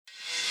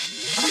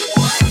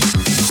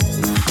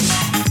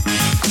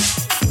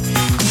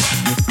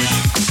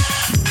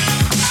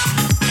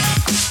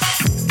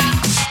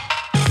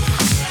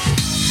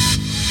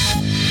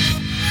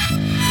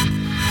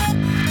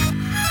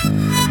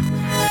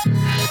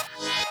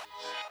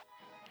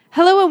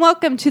Hello and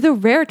welcome to the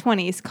Rare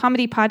 20s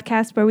comedy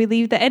podcast where we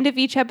leave the end of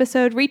each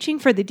episode reaching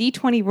for the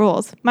D20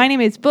 rules. My name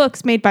is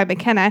Books, made by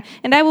McKenna,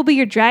 and I will be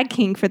your drag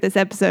king for this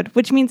episode,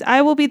 which means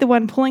I will be the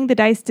one pulling the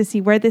dice to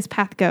see where this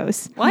path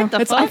goes. What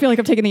the fuck? I feel like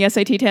I'm taking the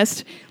SAT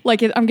test.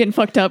 I'm getting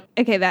fucked up.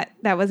 Okay, that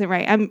wasn't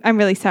right. I'm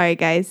really sorry,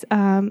 guys.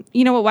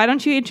 You know what? Why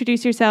don't you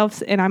introduce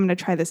yourselves and I'm going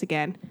to try this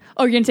again.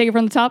 Oh, you're going to take it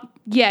from the top?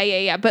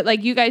 Yeah. But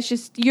like you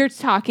guys you're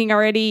talking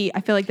already. I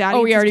feel like that.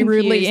 Oh, we already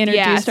rudely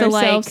introduced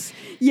ourselves.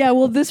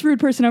 Well, this rude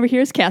person over here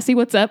is Cassie.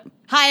 What's up?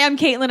 Hi, I'm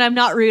Caitlin. I'm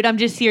not rude. I'm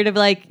just here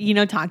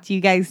to talk to you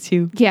guys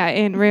too. Yeah,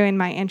 and ruin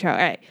my intro. All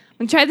right. I'm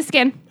going to try this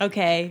again.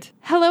 Okay.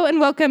 Hello and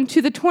welcome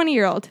to The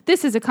 20-Year-Old.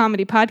 This is a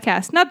comedy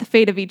podcast, not the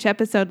fate of each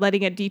episode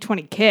letting a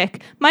D20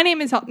 kick. My name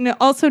is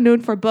also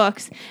known for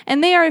Books,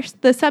 and they are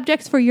the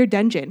subjects for your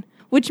dungeon,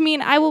 which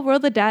mean I will roll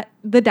the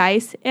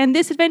dice, and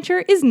this adventure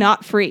is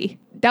not free.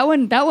 That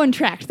one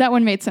tracked. That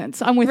one made sense.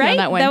 I'm with you on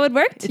that one. That would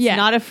work? It's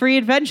not a free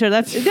adventure.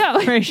 That's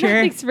for sure.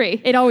 Nothing's free.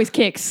 It always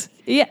kicks.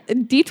 Yeah,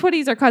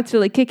 D20s are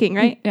constantly kicking,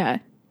 right? Yeah.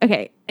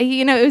 Okay.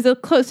 It was a little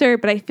closer,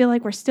 but I feel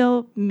like we're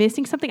still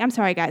missing something. I'm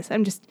sorry, guys.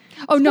 It's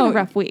been a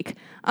rough week.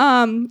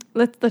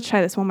 Let's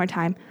try this one more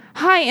time.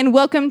 Hi, and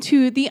welcome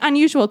to the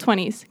Unusual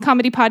 20s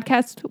comedy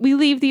podcast. We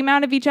leave the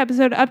amount of each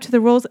episode up to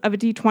the rolls of a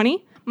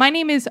D20. My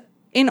name is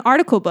in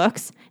Article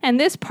Books, and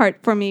this part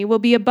for me will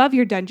be above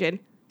your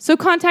dungeon. So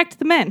contact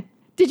the men.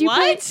 Did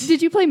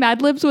you play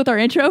Mad Libs with our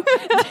intro?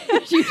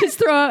 Did you just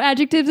throw out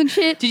adjectives and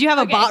shit? Did you have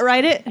a bot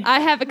write it? I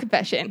have a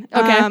confession.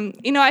 Okay.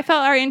 I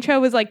felt our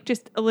intro was like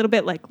just a little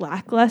bit like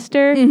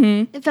lackluster.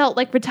 Mm-hmm. It felt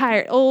like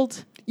retired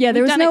old. Yeah,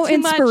 there was no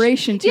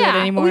inspiration to it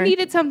anymore. We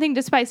needed something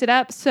to spice it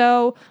up.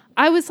 So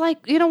I was like,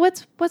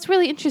 what's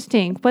really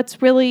interesting?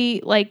 What's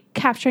really like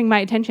capturing my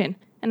attention?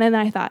 And then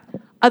I thought,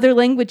 other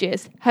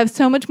languages have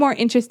so much more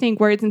interesting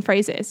words and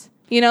phrases.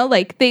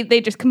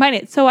 They just combine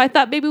it. So I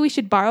thought maybe we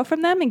should borrow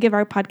from them and give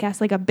our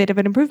podcast like a bit of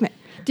an improvement.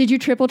 Did you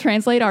triple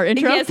translate our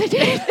intro? Yes, I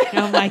did.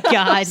 Oh my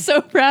God. I'm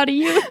so proud of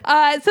you.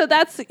 So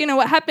that's,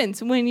 what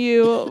happens when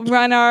you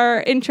run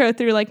our intro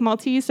through like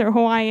Maltese or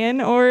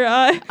Hawaiian or...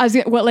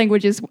 What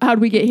languages? How'd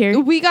we get here?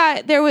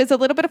 There was a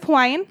little bit of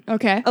Hawaiian.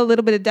 Okay. A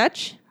little bit of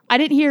Dutch. I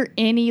didn't hear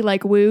any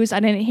like woos. I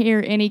didn't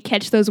hear any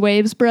catch those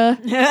waves, bruh.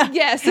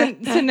 Yes.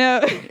 So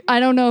no.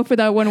 I don't know if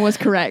that one was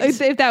correct.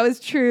 If that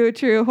was true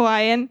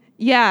Hawaiian.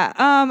 Yeah.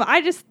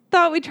 I just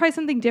thought we'd try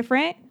something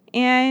different.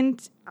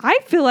 And I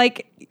feel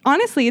like,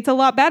 honestly, it's a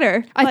lot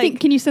better. I think,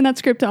 can you send that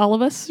script to all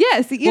of us?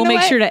 Yes. We'll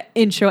make sure to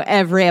intro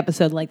every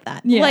episode like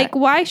that. Yeah. Like,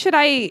 why should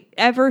I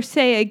ever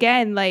say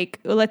again, like,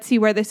 let's see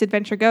where this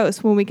adventure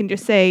goes when we can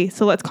just say,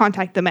 so let's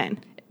contact the men.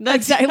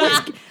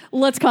 Exactly.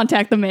 Let's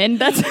contact the men.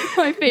 That's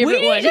my favorite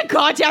one. We need to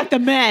contact the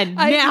men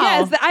now.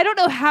 Yes, I don't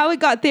know how it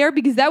got there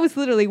because that was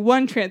literally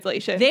one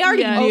translation. They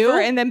already knew. Over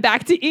and then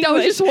back to English. That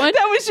was just one?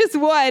 That was just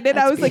one. And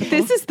I was like,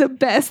 this is the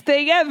best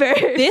thing ever.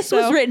 This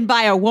was written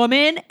by a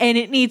woman and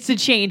it needs to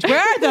change. Where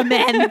are the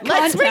men?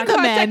 Let's bring the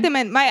men. Contact the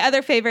men. My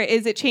other favorite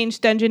is it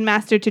changed Dungeon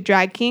Master to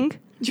Drag King.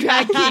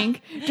 Drag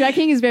King. Drag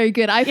King is very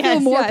good. I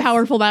feel more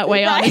powerful that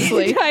way,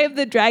 honestly. I am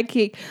the Drag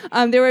King.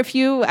 There were a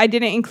few I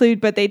didn't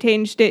include, but they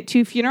changed it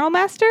to Funeral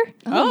Master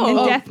and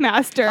Death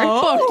Master.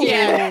 Oh,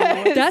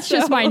 yeah. That's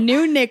just my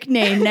new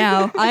nickname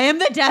now. I am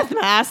the Death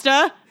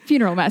Master.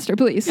 Funeral Master,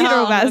 please.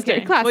 Funeral Master.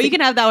 Okay. Classic. Well, you can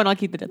have that one. I'll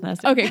keep the Death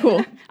Master. Okay,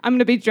 cool. I'm going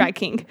to be Drag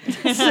King.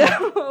 So,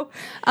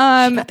 She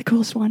got the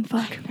coolest one.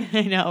 Fuck.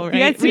 I know, right? You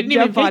guys we didn't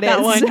even pick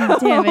that one. So,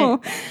 Damn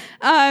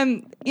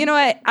it. You know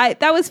what?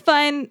 That was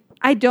fun.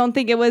 I don't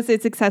think it was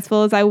as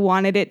successful as I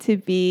wanted it to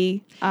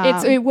be.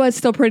 It was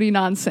still pretty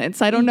nonsense.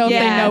 I don't know if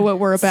they know what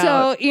we're about.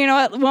 So, you know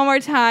what? One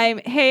more time.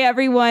 Hey,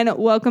 everyone.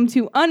 Welcome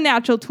to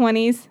Unnatural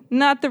 20s.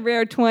 Not the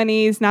rare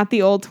 20s, not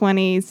the old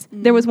 20s.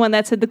 There was one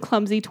that said the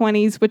clumsy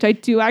 20s, which I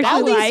do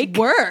actually like.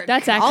 Work.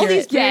 That's accurate. All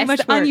these very much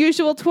the work.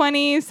 unusual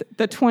 20s,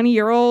 the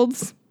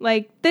 20-year-olds.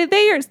 Like,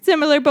 they are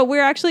similar, but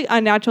we're actually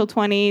Unnatural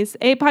 20s,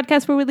 a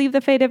podcast where we leave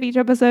the fate of each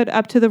episode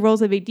up to the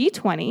rolls of a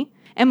D20.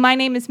 And my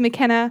name is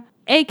McKenna,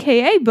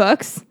 a.k.a.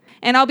 Books,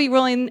 and I'll be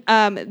rolling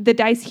the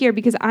dice here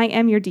because I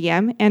am your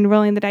DM, and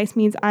rolling the dice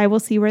means I will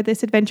see where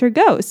this adventure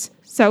goes.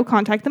 So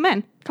contact the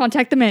men.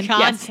 Contact the men.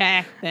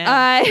 Contact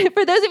them.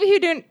 For those of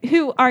you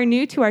who are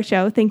new to our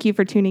show, thank you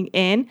for tuning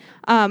in.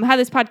 How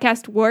this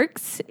podcast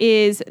works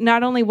is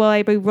not only will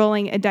I be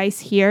rolling a dice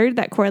here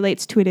that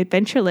correlates to an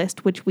adventure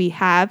list, which we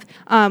have,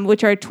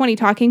 which are 20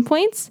 talking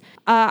points.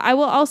 I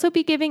will also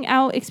be giving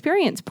out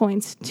experience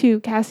points to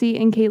Cassie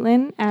and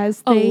Caitlin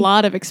as A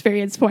lot of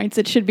experience points,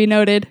 it should be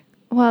noted.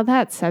 Well,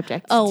 that's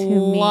subject A to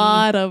me.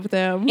 lot of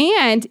them.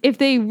 And if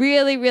they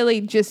really,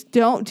 really just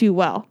don't do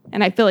well,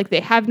 and I feel like they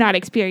have not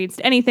experienced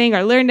anything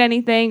or learned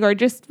anything or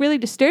just really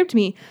disturbed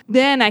me,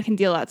 then I can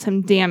deal out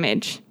some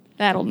damage.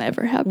 That'll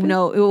never happen.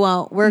 No, it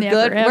won't. We're Never,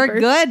 good. ever. We're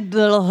good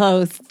little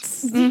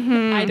hosts.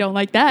 I don't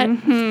like that.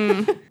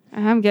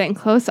 I'm getting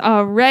close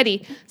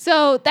already.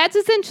 So that's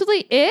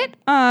essentially it.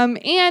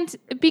 And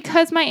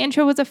because my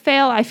intro was a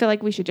fail, I feel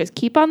like we should just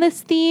keep on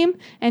this theme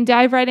and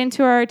dive right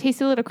into our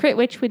tasty little crit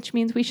witch, which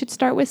means we should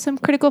start with some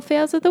critical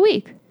fails of the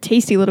week.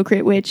 Tasty little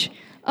crit witch.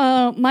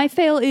 My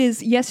fail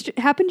is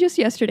happened just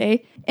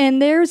yesterday,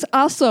 and there's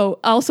also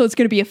it's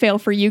going to be a fail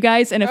for you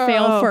guys and a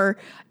fail for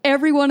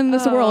everyone in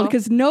this world,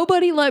 because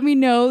nobody let me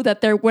know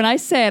that when I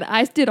said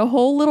I did a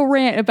whole little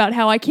rant about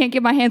how I can't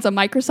get my hands on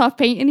Microsoft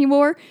Paint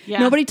anymore. Yeah.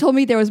 Nobody told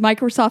me there was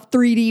Microsoft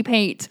 3D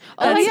Paint.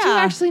 I do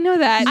actually know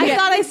that. I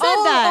thought I said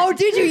that. Oh,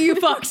 did you? You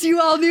fucks! You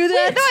all knew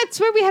that. No, I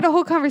swear we had a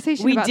whole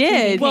conversation. We about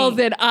did. 3D. Well,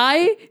 then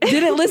I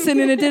didn't listen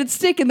and it didn't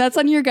stick, and that's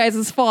on your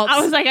guys' fault. I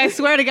was like, I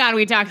swear to God,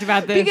 we talked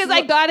about this. Because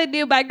I got a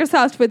new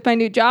Microsoft with my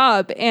new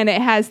job, and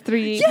it has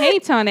 3D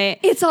paint on it.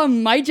 It's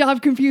on my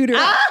job computer.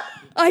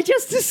 I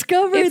just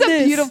discovered It's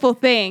this. a beautiful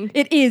thing.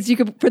 It is. You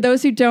could, for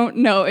those who don't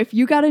know, if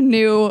you got a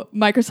new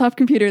Microsoft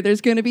computer,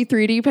 there's going to be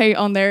 3D paint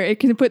on there.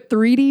 It can put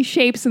 3D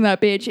shapes in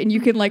that bitch, and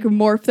you can like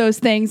morph those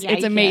things. Yeah,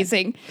 it's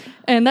amazing.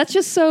 And that's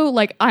just so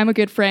like, I'm a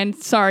good friend.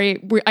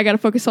 Sorry, I got to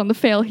focus on the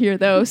fail here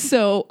though.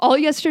 So all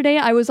yesterday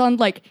I was on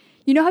like,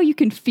 you know how you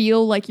can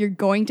feel like you're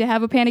going to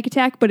have a panic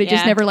attack, but it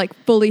just never like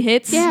fully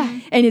hits? Yeah.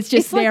 And it's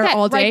just like there that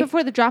all day. right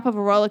before the drop of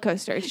a roller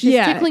coaster. It's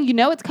just tickling. You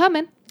know it's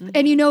coming.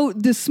 And you know,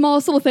 the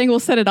smallest little thing will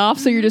set it off,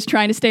 so you're just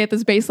trying to stay at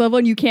this base level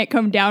and you can't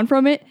come down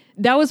from it.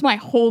 That was my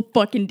whole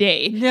fucking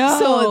day. No.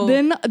 So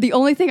then the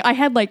only thing I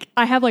have like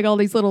all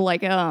these little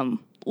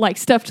like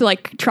stuff to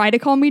like try to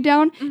calm me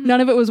down.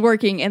 None of it was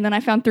working. And then I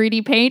found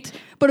 3D paint.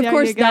 But of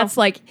course that's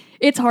like,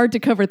 it's hard to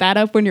cover that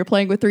up when you're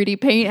playing with 3D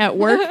paint at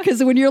work.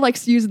 Because when you're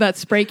like using that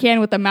spray can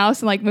with the mouse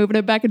and like moving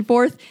it back and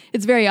forth,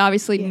 it's very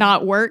obviously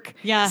not work.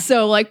 Yeah.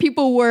 So like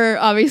people were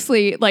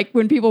obviously like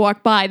when people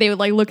walk by, they would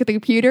like look at the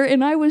computer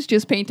and I was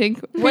just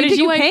painting. What did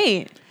you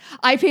paint?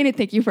 I painted,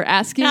 thank you for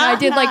asking. I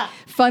did like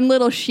fun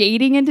little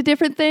shading into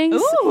different things.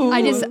 Ooh.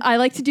 I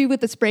like to do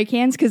with the spray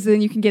cans because then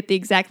you can get the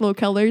exact little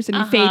colors and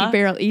you fade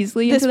barrel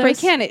easily The into spray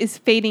those. can is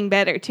fading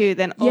better too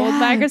than old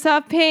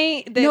Microsoft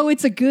paint. No,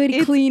 it's a good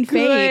clean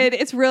fade.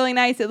 It's really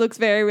nice. It looks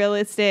very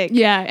realistic.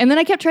 Yeah, and then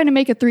I kept trying to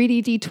make a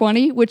 3D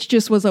D20, which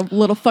just was a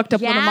little fucked up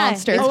little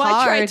monster. Oh, I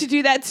hard. tried to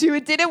do that too.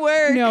 It didn't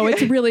work. No,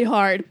 it's really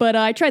hard, but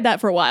I tried that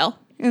for a while.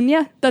 And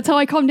yeah, that's how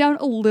I calmed down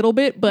a little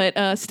bit, but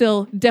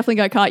still definitely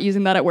got caught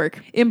using that at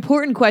work.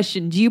 Important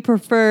question. Do you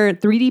prefer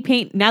 3D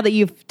paint now that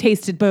you've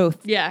tasted both?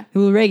 Yeah.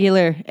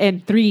 Regular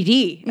and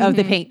 3D of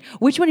the paint.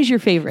 Which one is your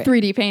favorite?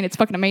 3D paint, it's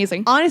fucking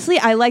amazing. Honestly,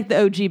 I like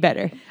the OG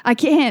better. I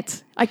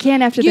can't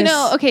after You this.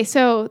 know, okay,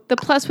 so the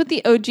plus with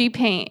the OG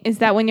paint is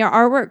that when your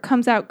artwork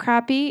comes out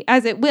crappy,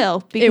 as it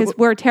will, because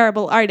we're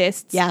terrible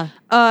artists, you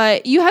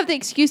have the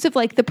excuse of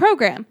like the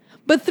program.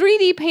 But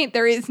 3D paint,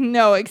 there is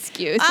no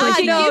excuse. Like,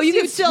 it no, gives you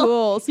can still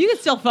tools. you can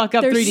still fuck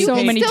up There's 3D so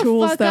paint. many still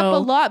tools, fuck though.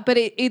 up a lot, but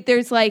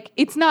there's like,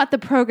 it's not the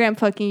program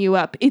fucking you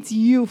up. It's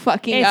you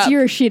fucking up.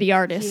 You're a shitty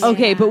artist.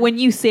 Okay, but when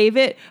you save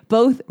it,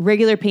 both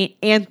regular paint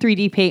and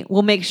 3D paint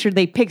will make sure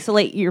they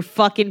pixelate your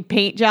fucking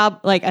paint job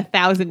like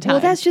 1,000 times. Well,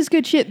 that's just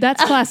good shit.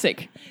 That's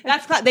classic.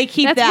 They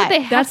keep That's that. what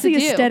they have That's to the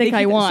do. aesthetic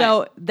I want.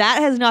 So that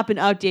has not been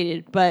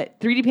updated, but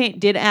 3D paint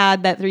did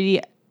add that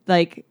 3D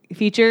like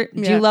feature.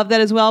 Do Yeah. you love that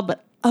as well?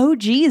 But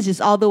OG is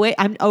just all the way.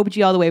 I'm OG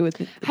all the way with.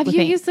 Have with you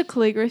paint. used the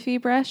calligraphy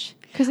brush?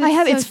 Because I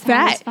have. so It's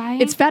fat. satisfying.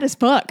 It's fat as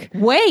fuck.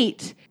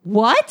 Wait,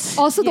 what?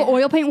 Also, the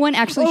oil paint one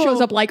actually shows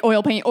up like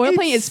oil paint. Oil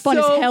paint is fun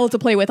as hell to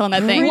play with on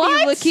that thing. Pretty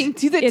What? looking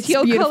to the It's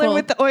teal beautiful. color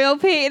with the oil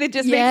paint, and it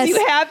just Yes. makes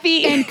you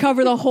happy. And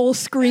cover the whole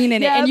screen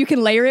in it, Yep. and you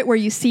can layer it where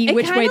you see it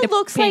which way kinda the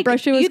looks like,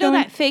 paintbrush was you know, going.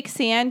 that fake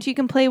sand you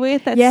can play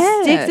with that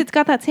Yeah. sticks. It's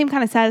got that same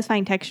kind of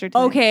satisfying texture to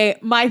it. Okay,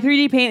 my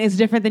 3D paint is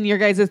different than your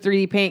guys'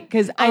 3D paint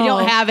because I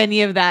don't Oh. have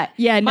any of that.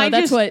 Yeah, no, Mine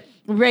that's just what-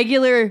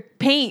 regular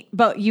paint,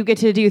 but you get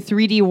to do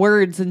 3D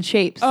words and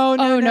shapes. Oh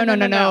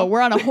no! We're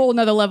on a whole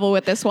nother level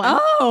with this one.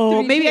 Oh,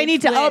 3D maybe I paint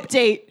need to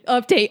split.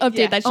 update.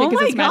 Update that shit Oh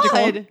because my it's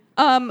magical.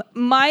 God.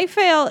 My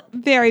fail,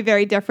 very,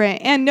 very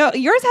different. And no,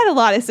 yours had a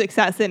lot of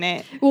success in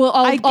it. Well,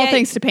 all I get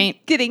thanks to paint.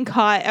 Getting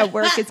caught at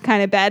work is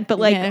kind of bad, but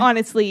like, Yeah.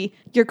 honestly,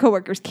 your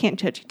coworkers can't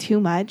judge you too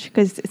much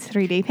because it's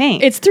 3D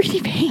paint. It's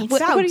 3D paint.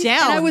 What are you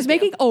down? And I was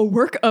making a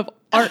work of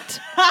art.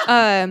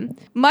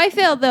 My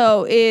fail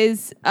though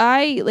is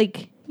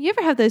you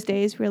ever have those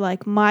days where you're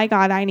like, my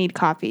God, I need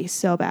coffee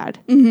so bad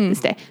this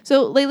day.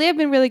 So lately I've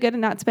been really good at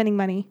not spending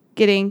money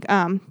getting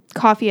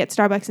coffee at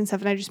Starbucks and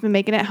stuff. And I've just been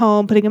making it at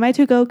home, putting in my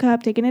to-go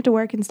cup, taking it to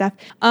work and stuff.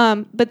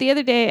 But the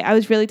other day I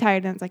was really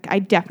tired and I was like, I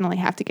definitely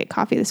have to get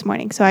coffee this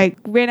morning. So I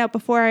ran out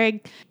before I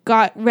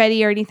got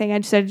ready or anything. I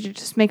decided to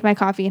just make my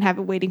coffee and have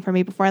it waiting for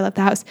me before I left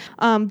the house.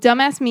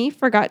 Dumbass me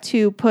forgot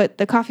to put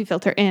the coffee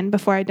filter in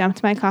before I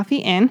dumped my coffee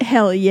in.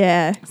 Hell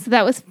yeah. So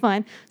that was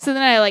fun. So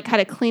then I like had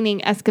a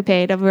cleaning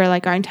escapade over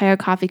like our entire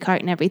coffee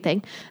cart and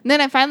everything. And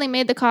then I finally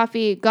made the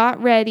coffee,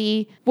 got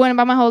ready, went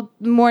about my whole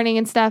morning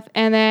and stuff,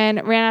 and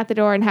then ran out the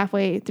door and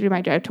halfway through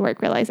my drive to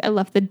work realized I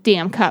left the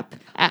damn cup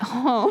at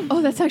home.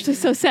 Oh, that's actually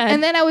so sad.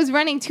 And then I was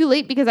running too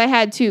late because I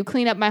had to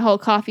clean up my whole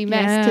coffee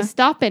mess Yeah. to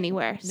stop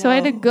anywhere. So I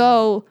had to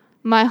go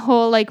my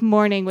whole like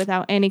morning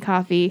without any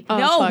coffee. Oh,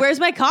 no, fuck. where's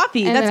my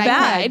coffee? And That's then I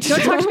bad. cried.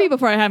 Don't talk to me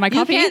before I had my You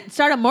coffee. can't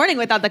start a morning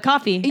without the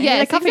coffee.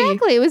 Yes, coffee.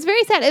 exactly. It was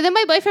very sad. And then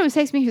my boyfriend was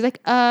texting me. He was like,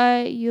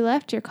 you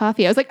left your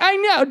coffee. I was like, I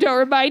know. Don't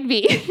remind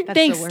me. That's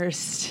Thanks. the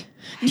worst.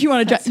 Do you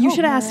want to drive? You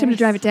should have asked him to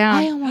drive it down.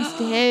 I almost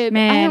did.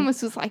 Man. I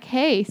almost was like,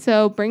 hey,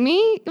 so bring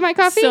me my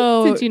coffee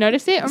since you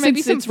noticed it, or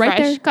maybe some it's right fresh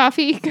there.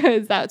 coffee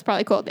because that's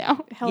probably cold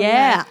now.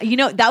 Yeah. You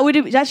know,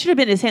 that should have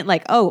been his hint.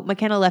 Like, oh,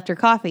 McKenna left her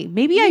coffee.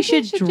 Maybe I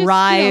should just,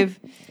 drive.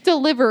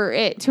 deliver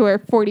it to her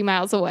 40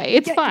 miles away.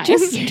 It's fine.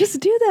 Just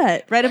do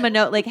that. Write him a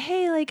note like,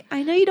 hey, like,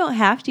 I know you don't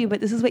have to, but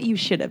this is what you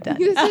should have done.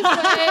 This is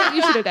what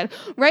you should have done.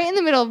 Right in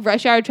the middle of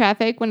rush hour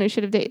traffic when it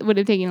should have would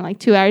have taken like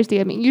 2 hours to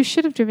get me. You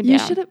should have driven You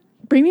down. should have.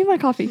 Bring me my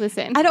coffee.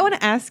 Listen. I don't want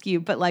to ask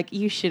you, but like,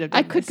 you should have done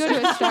I could this. go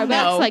to a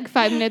Starbucks like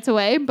 5 minutes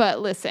away,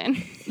 but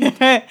listen.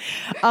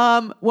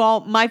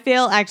 Well, my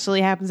fail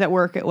actually happens at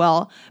work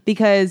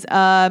because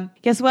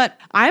guess what?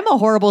 I'm a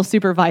horrible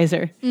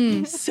supervisor.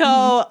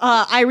 So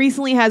I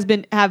recently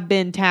have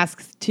been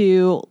tasked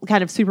to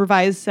kind of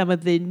supervise some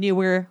of the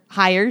newer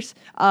hires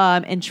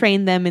and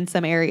train them in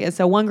some areas.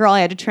 So one girl I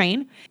had to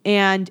train,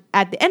 and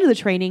at the end of the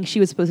training, she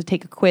was supposed to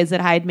take a quiz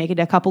that I had made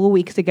a couple of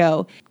weeks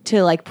ago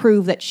to like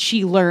prove that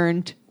she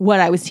learned what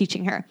I was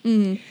teaching her.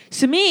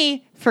 So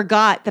me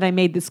forgot that I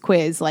made this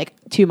quiz like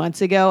 2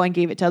 months ago and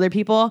gave it to other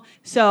people.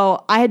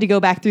 So I had to go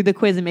back through the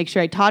quiz and make sure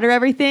I taught her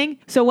everything.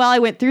 So while I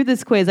went through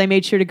this quiz, I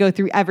made sure to go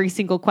through every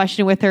single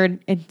question with her,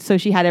 and so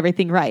she had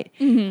everything right.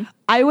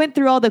 I went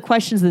through all the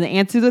questions and the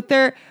answers with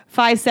her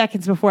 5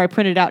 seconds before I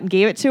printed it out and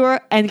gave it to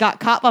her, and got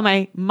caught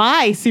by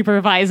my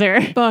supervisor.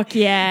 Fuck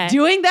yeah.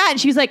 Doing that,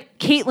 and she was like,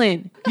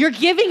 Caitlin, you're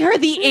giving her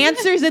the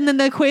answers and then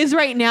the quiz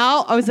right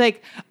now? I was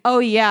like, oh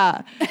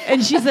yeah.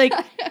 And she's like,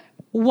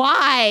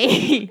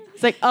 why?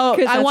 It's like, oh,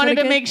 'Cause I that's wanted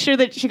what to it make sure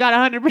that she got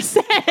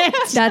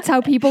 100%. That's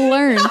how people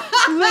learn.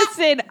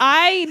 Listen,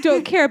 I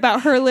don't care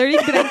about her learning,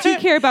 but I do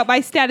care about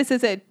my status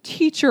as a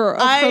teacher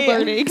of her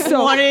learning.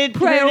 So wanted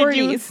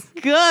priorities. her to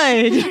do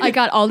good. I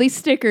got all these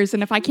stickers,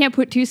 and if I can't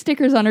put 2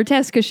 stickers on her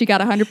test because she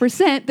got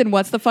 100%, then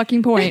what's the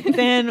fucking point?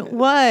 Then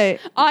what?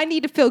 I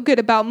need to feel good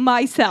about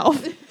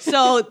myself.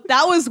 So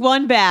that was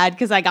one bad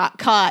because I got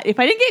caught. If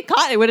I didn't get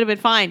caught, it would have been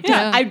fine.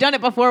 Yeah. I've done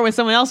it before with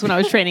someone else when I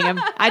was training him.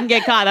 I didn't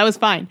get caught. That was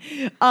fine.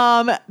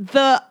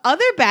 The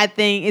other bad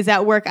thing is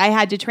at work, I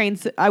had to train.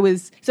 I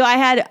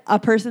had a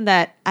person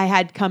that I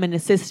had come and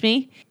assist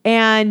me.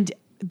 And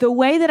the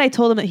way that I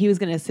told him that he was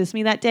going to assist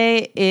me that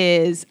day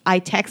is I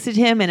texted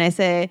him and I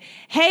said,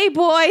 hey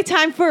boy,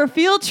 time for a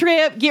field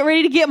trip. Get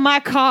ready to get in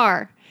my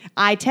car.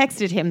 I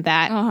texted him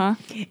that.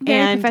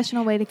 Very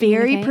professional way to Very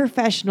communicate.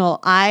 professional.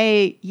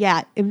 I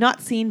am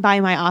not seen by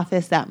my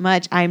office that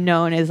much. I'm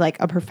known as like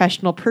a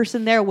professional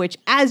person there, which,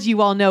 as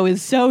you all know,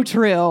 is so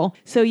true.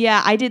 So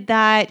yeah, I did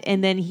that,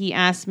 and then he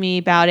asked me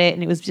about it,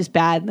 and it was just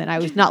bad. And then I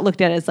was not looked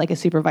at as like a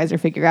supervisor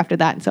figure after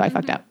that, and so I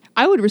fucked up.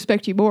 I would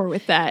respect you more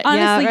with that.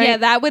 Honestly, right.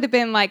 that would have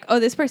been like, oh,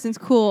 this person's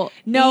cool.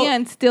 No.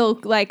 And still,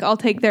 like, I'll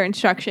take their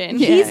instruction.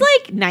 Yeah. He's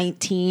like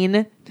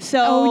 19.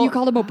 So Oh, you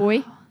called him a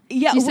boy?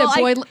 yeah, You said,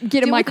 boy,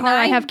 get in my with car.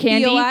 I an have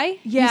candy. BOI?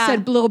 You Yeah.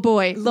 said, little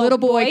boy,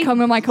 boy, come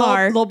in my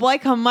car. Little boy,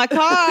 come in my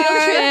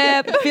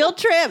car. Field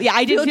trip. Yeah,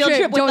 I did Field field trip.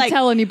 trip with Don't like,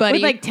 tell anybody.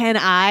 with like 10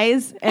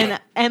 eyes and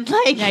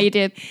like Yeah, you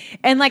did.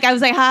 And like I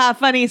was like, ha,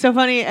 funny, so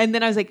funny. And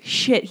then I was like,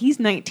 shit, he's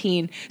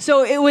 19.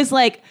 So it was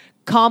like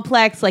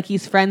complex, like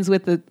he's friends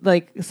with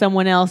like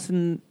someone else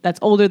and that's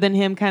older than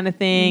him kind of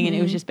thing. And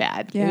it was just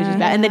bad. It was just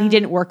bad. And then he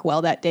didn't work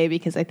well that day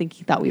because I think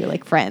he thought we were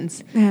like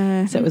friends.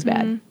 So it was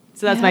bad.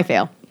 So that's my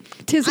fail.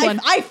 Tis one.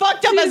 I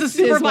fucked up as a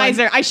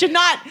supervisor. I should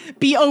not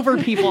be over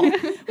people.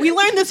 We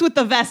learned this with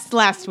the vests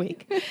last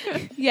week.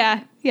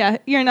 Yeah,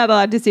 you're not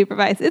allowed to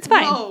supervise. It's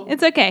fine. No.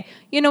 It's okay.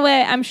 You know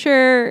what? I'm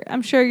sure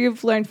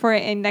you've learned for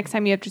it, and next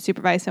time you have to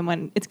supervise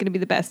someone, it's going to be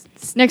the best.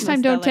 Next time,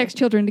 most don't stellar. text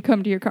children to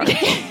come to your car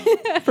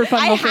for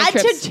fun little field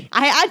trips.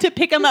 I had to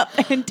pick him up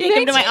and take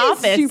him to my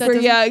office. Super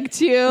young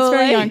too. It's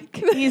very young.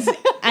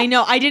 I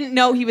know. I didn't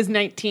know he was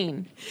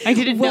 19. I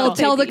didn't know. Well,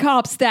 tell the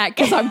cops that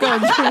because I'm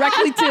going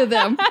directly to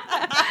them.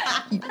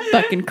 You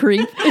fucking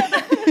creep.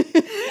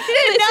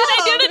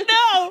 I didn't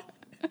know.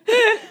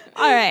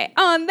 All right.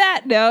 On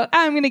that note,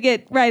 I'm going to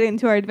get right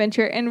into our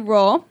adventure and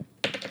roll.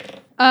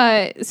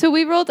 So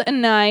we rolled a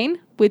 9,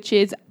 which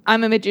is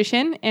I'm a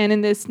magician, and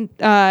in this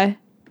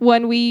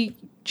one we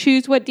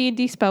choose what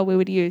D&D spell we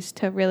would use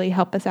to really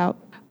help us out.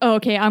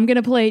 Okay, I'm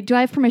gonna play. Do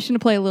I have permission to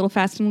play a little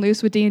fast and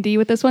loose with D&D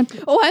with this one?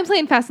 Oh, I'm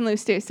playing Fast and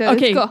Loose too. So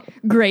Okay, let's go.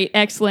 great,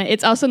 excellent.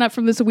 It's also not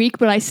from this week,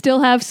 but I still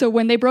have. So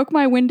when they broke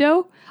my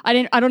window,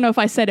 I don't know if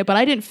I said it, but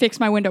I didn't fix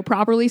my window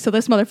properly. So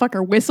this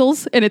motherfucker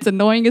whistles, and it's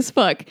annoying as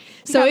fuck.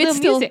 So got it's little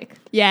still music.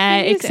 yeah,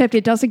 Little music. except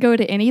it doesn't go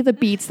to any of the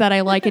beats that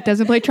I like. It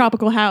doesn't play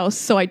Tropical House,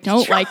 so I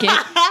don't like it.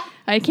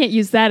 I can't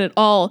use that at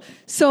all.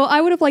 So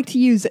I would have liked to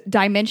use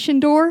Dimension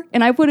Door,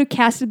 and I would have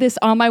casted this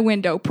on my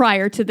window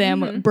prior to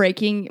them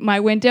breaking my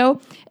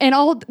window. And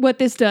all what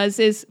this does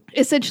is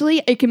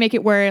essentially it can make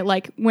it where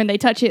like when they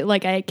touch it,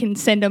 like I can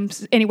send them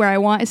anywhere I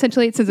want.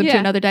 Essentially, it sends them to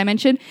another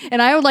dimension.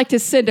 And I would like to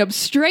send them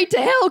straight to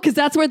hell because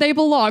that's where they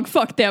belong.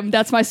 Fuck them.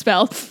 That's my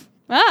spell.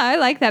 I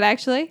like that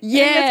actually.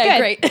 Yeah,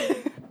 That's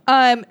good.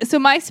 great. So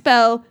my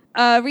spell.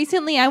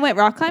 Recently, I went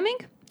rock climbing.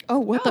 Oh,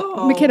 what the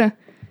McKenna?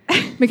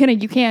 McKenna,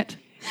 you can't.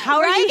 How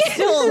are you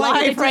still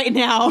alive right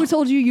now? Who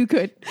told you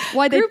could?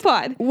 Why they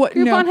Groupon. What?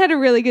 Groupon No. had a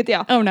really good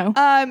deal. Oh no.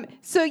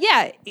 So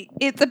yeah,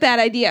 it's a bad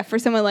idea for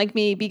someone like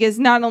me because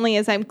not only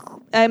is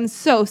I'm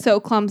so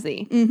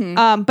clumsy,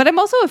 but I'm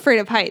also afraid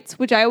of heights,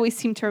 which I always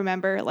seem to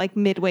remember like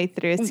midway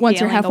through. Once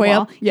you're halfway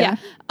up, yeah.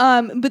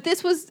 But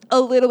this was a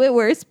little bit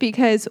worse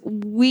because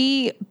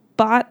we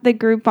bought the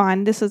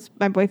Groupon. This was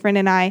my boyfriend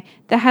and I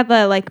that had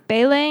the like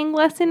belaying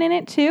lesson in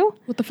it too.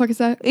 What the fuck is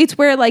that? It's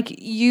where like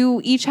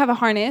you each have a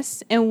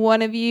harness and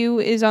one of you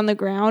is on the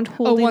ground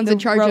holding one's the in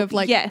charge rope. of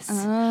like yes.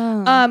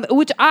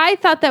 Which I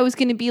thought that was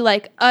going to be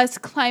like us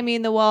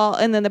climbing the wall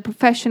and then the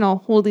professional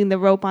holding the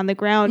rope on the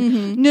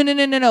ground.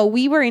 No.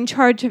 We were in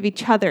charge of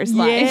each other's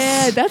lives.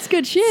 Yeah, that's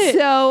good shit.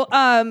 So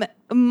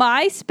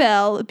my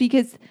spell,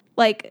 because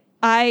like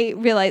I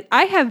realized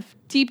I have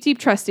deep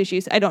trust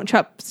issues. I don't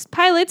trust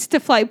pilots to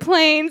fly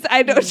planes.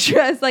 I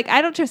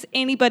don't trust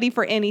anybody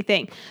for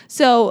anything.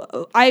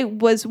 So I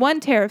was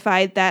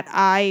terrified that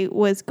I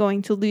was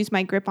going to lose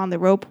my grip on the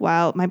rope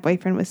while my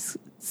boyfriend was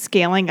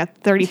scaling a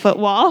 30-foot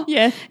wall.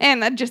 Yeah.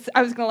 And I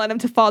was going to let him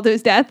to fall to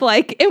his death.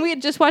 And we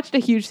had just watched a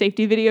huge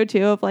safety video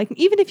too of like,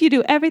 even if you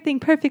do everything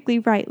perfectly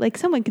right, like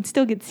someone could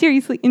still get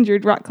seriously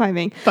injured rock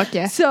climbing. Fuck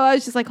yeah. So I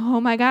was just like,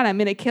 oh my God, I'm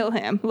going to kill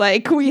him.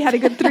 Like we had a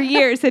good 3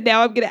 years and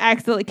now I'm going to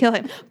accidentally kill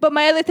him. But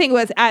my other thing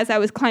was as I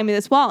was climbing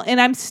this wall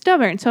and I'm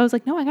stubborn. So I was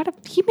like, no,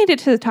 he made it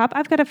to the top.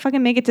 I've got to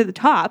fucking make it to the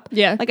top.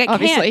 Yeah, Like I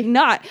obviously. can't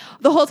not.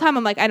 The whole time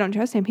I'm like, I don't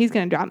trust him. He's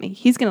going to drop me.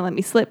 He's going to let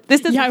me slip. This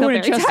doesn't Yeah, I feel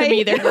wouldn't very trust him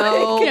tight. either.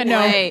 No Yeah, no.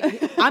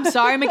 way. I'm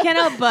sorry,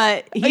 McKenna,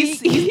 but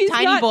he's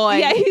tiny not, boy.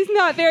 Yeah, he's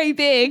not very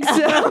big, so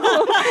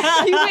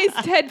he weighs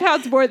 10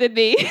 pounds more than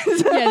me.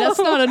 So Yeah, that's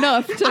not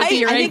enough to be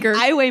your I think anchor.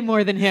 I weigh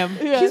more than him.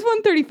 He's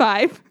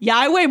 135. Yeah,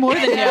 I weigh more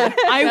than him.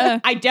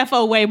 I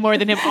defo weigh more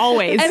than him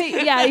always. And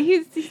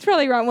he's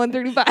probably around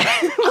 135.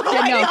 Oh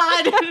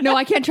my God. No,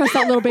 I can't trust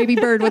that little baby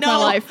bird with my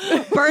life.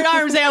 Bird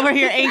arms over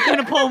here ain't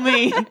gonna pull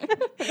me.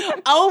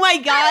 Oh my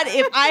God,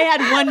 if I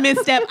had one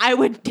misstep, I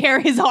would tear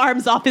his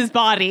arms off his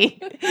body.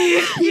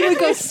 He would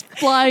go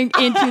flying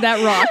into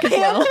that rock as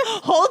well.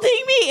 Holding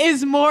me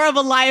is more of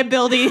a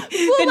liability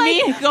than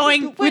me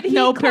going with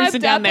no person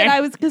down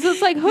there. Because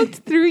it's like hooked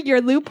through your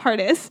loop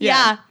harness.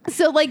 Yeah.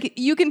 So like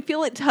you can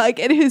feel it tug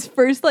at his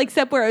first like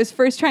step where I was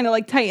first trying to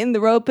like tighten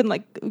the rope and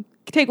like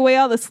take away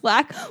all the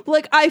slack.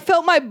 Like I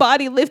felt my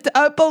body lift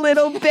up a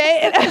little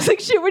bit and I was like,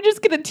 shit, we're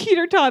just gonna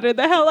teeter totter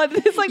the hell out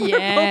of this. Like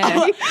Yeah.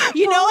 we're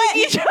You know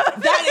what?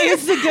 That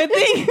is the good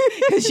thing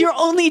because you're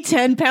only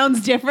 10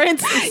 pounds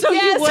difference. So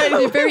Yeah, you would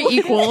They're very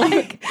equal.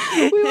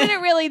 we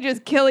wouldn't really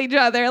just kill each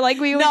other. Like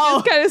we would No.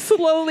 just kind of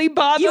slowly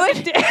bob you up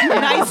would and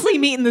down. nicely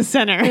meet in the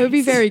center. It would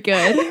be very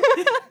good.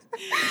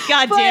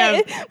 God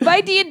damn. But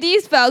my D&D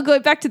spell,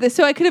 going back to this,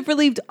 so I could have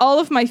relieved all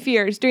of my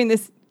fears during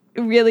this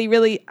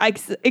really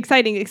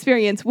exciting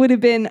experience would have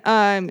been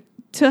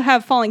to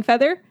have Falling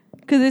Feather.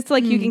 Because it's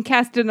like you can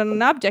cast it on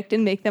an object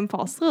and make them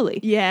fall slowly.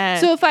 Yeah.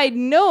 So if I'd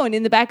known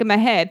in the back of my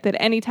head that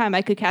anytime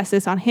I could cast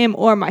this on him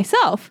or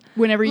myself,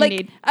 Whenever you like,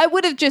 need. I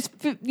would have just,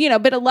 been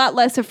a lot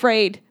less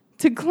afraid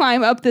to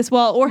climb up this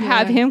wall or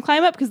have Yeah. him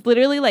climb up. Because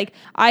literally, like,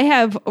 I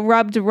have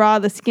rubbed raw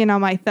the skin on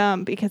my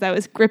thumb because I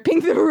was gripping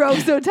the rope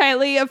so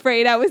tightly,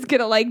 afraid I was going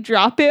to, like,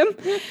 drop him.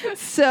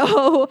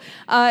 So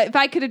if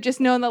I could have just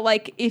known that,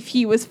 like, if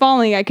he was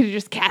falling, I could have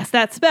just cast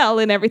that spell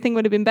and everything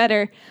would have been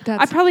better.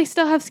 I probably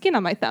still have skin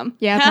on my thumb.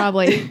 Yeah,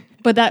 probably.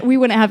 But that we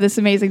wouldn't have this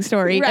amazing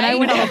story. And I Right.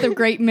 wouldn't have the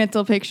great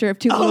mental picture of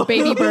two little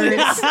baby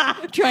birds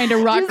trying to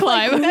rock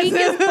climb. Weak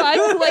as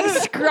fuck, like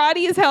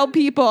scrawny as hell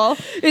people.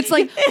 It's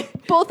like,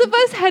 Both of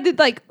us had to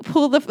like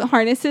pull the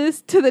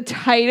harnesses to the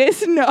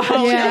tightest knot.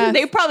 Oh, Yeah.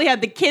 They probably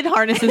had the kid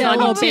harnesses Yeah, on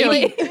you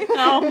little too.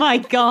 Oh my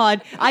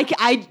God.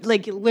 I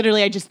like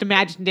literally I just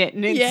imagined it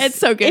and it's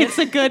so good.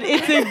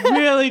 It's a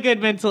really good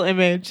mental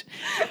image.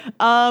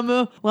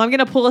 Well, I'm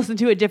gonna pull us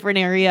into a different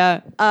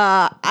area.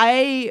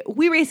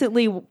 We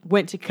recently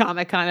went to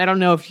Comic-Con. I don't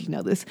know if you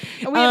know this.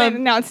 We haven't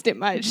announced it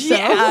much. So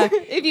yeah.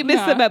 if you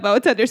missed the memo,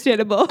 it's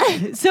understandable.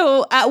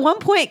 So at one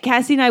point,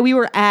 Cassie and I, we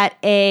were at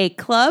a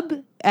club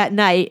at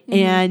night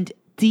and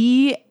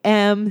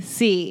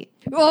DMC.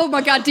 oh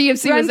my God,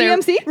 DMC Run was there.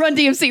 DMC? Run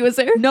DMC was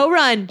there. No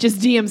run, just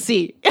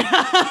DMC.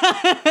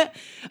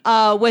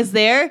 Was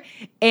there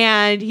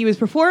and he was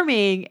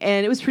performing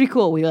and it was pretty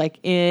cool. We were like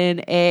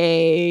in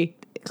a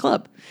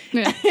club.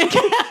 Yeah.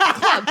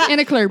 Club in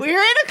a club. We were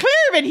in a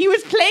club and he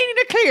was playing in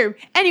a club.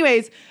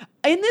 Anyways,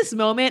 in this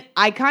moment,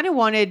 I kind of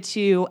wanted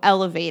to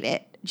elevate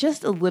it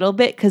just a little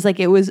bit because like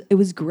it was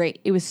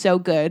great. It was so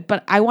good.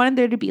 But I wanted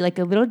there to be like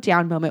a little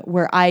down moment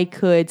where I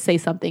could say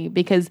something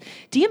because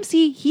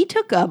DMC, he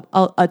took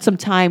some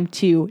time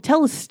to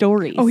tell us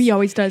stories. Oh, he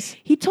always does.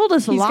 He told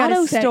us a He's lot gotta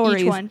of set each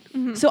stories. one.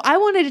 Mm-hmm. So I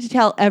wanted to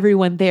tell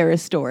everyone there a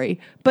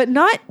story, but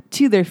not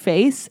to their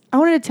face. I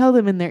wanted to tell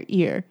them in their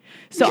ear.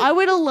 So I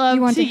would have loved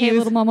You want to to hear use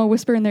little mama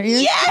whisper in their ear?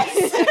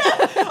 Yes!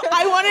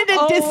 I wanted to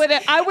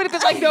I would have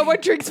been like, no more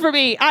drinks for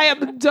me. I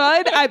am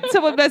done.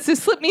 Someone must have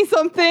slipped me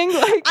something.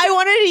 Like, I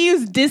wanted to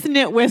use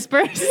dissonant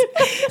whispers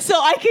so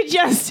I could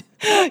just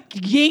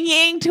Yin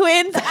Yang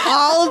Twins,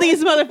 all of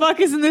these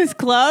motherfuckers in this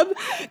club,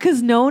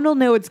 because no one will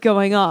know what's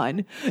going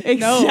on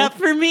except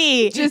for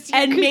me. Just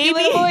and maybe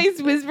little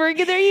voice whispering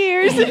in their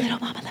ears. Hey, little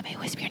mama, let me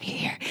whisper in your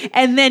ear,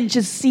 and then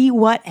just see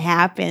what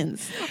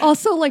happens.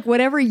 Also, like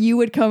whatever you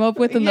would come up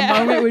with in the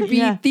moment would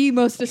be the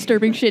most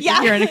disturbing shit to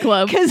hear in a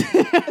club.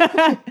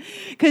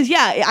 Because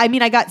I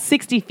mean, I got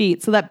 60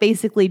 feet, so that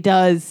basically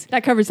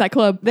that covers that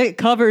club. that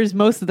covers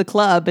most of the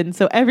club, and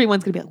so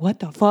everyone's gonna be like, "What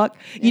the fuck?"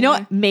 You know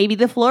what? Maybe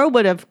the floor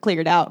would have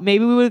cleared out.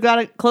 Maybe we would have got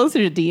it closer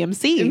to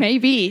DMC.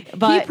 Maybe,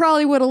 But- he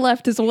probably would have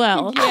left as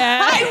well.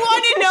 Yeah. I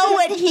want to know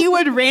what he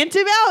would rant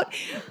about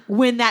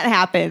when that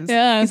happens.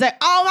 Yeah. He's like,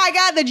 "Oh my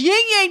god, the Yin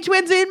Yang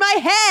Twins are in my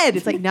head."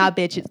 It's like, "Nah,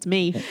 bitch, it's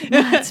me.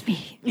 That's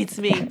me. It's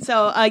me."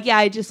 So,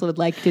 I just would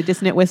like to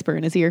dissonant whisper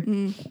in his ear.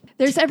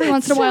 There's every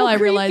once in a while I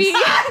realize.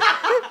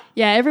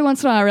 Yeah, every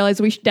once in a while I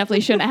realize we definitely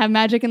shouldn't have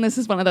magic, and this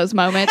is one of those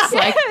moments.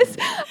 Like, Yes.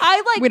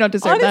 I like. We don't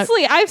deserve that.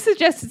 honestly, I've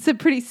suggested some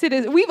pretty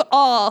sinister. We've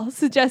all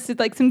suggested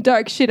like some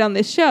dark shit on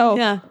this show.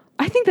 Yeah.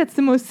 I think that's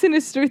the most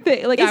sinister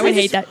thing. Like I would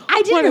hate that.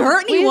 I didn't wanna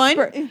hurt anyone.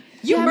 whisper.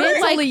 You Yeah, murdered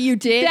mentally you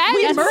did. That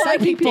We is murdered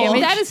psychic people. damage.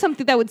 That is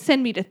something that would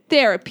send me to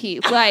therapy.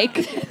 Like,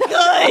 Good.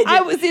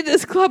 I was in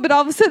this club and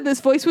all of a sudden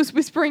this voice was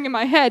whispering in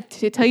my head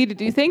to tell you to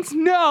do things.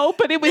 No,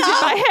 but it was in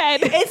my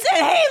head. It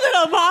said, "Hey,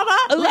 little mama,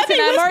 let Listen,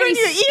 me I'm whisper already in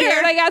your scared.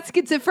 ear." I got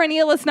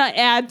schizophrenia. Let's not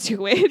add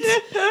to it.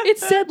 It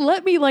said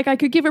let me, like I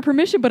could give it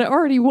permission, but it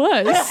already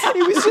was.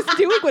 It was just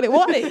doing what it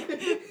wanted.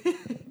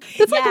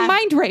 That's like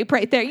mind rape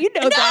right there. You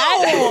know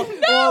that.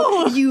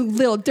 No, You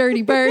little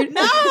dirty bird.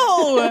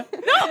 no,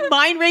 not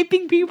mind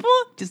raping people.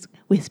 Just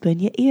whisper in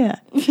your ear.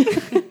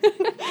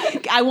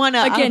 I want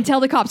to Again, tell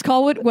the cops,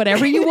 call it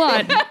whatever you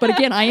want. But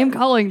again, I am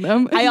calling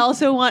them. I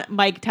also want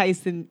Mike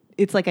Tyson.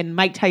 It's like a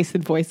Mike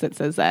Tyson voice that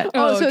says that.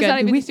 Oh, so it's good. not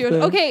even Whisper.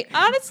 Stuart. Okay,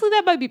 honestly,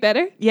 that might be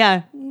better.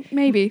 Yeah,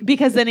 Maybe.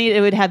 because then it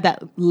would have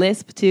that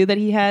lisp too that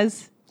he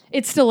has.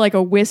 It's still like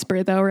a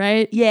whisper though,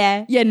 right?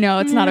 Yeah. Yeah, no,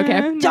 it's not okay.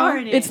 No.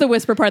 Darn it. It's the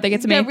whisper part that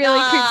gets me. That really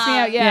creeps me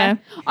out. Yeah.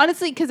 Yeah.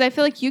 Honestly, because I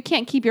feel like you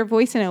can't keep your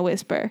voice in a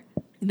whisper.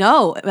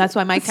 No, that's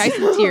why Mike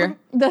Tyson's here.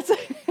 That's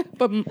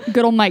but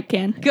good old Mike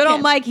can. Good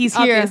old Mike, he's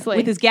here Obviously.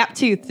 with his gap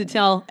tooth to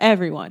tell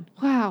everyone.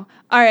 Wow.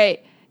 All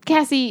right.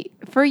 Cassie,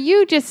 for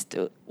you, just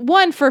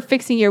one for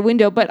fixing your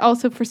window, but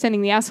also for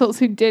sending the assholes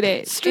who did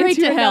it Straight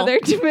into to hell. another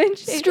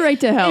dimension. Straight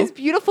to hell. It's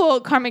beautiful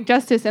karmic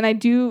justice, and I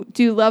do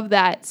love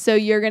that. So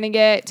you're gonna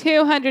get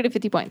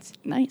 250 points.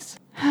 Nice.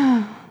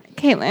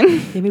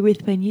 Caitlin. Let me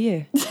whisper in your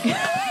ear.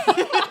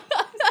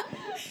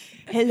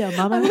 Hello, I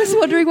mama. was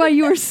wondering why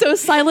you were so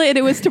silent, and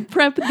it was to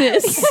prep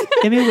this.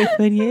 Let me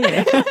whisper in your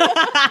ear.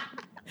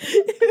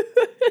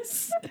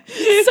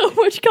 So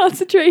much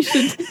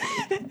concentration.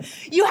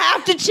 You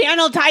have to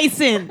channel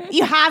Tyson.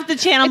 You have to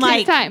channel It Mike.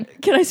 takes time.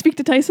 Can I speak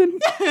to Tyson?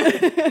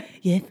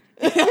 Yes.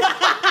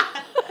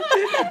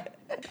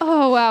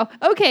 Oh wow.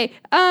 Okay.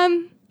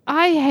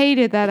 I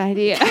hated that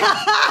idea.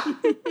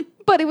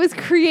 But it was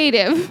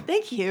creative.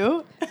 Thank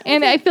you.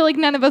 And I feel like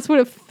none of us would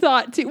have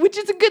thought to, which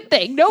is a good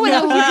thing. No one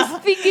else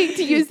was thinking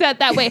to use that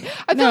way.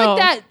 I feel No.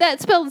 like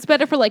that spell is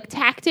better for like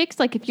tactics.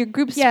 Like if your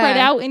group's spread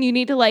Yeah. out and you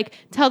need to like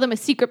tell them a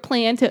secret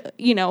plan to,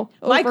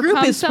 My group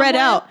overcome is spread someone.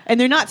 out, and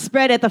they're not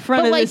spread at the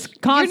front But of like this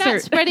concert. you're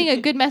not spreading a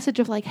good message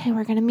of like, hey,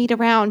 we're gonna meet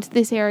around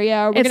this area,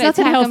 or we're It's gonna not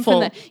that attack them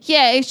from helpful.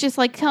 yeah, it's just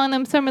like telling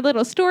them some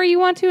little story you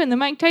want to in the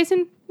Mike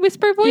Tyson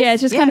whisper voice. Yeah,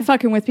 it's just kind of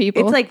fucking with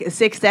people. It's like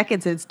 6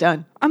 seconds and it's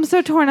done. I'm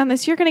so torn on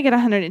this. You're gonna get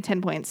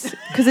 110 points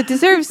because it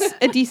deserves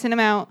a decent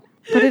amount,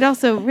 but it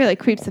also really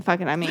creeps the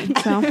fucking on me.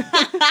 So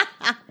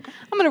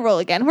I'm gonna roll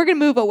again. We're gonna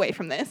move away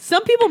from this.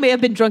 Some people may have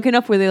been drunk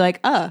enough where they're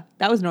like,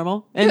 that was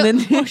normal. And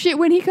then oh shit,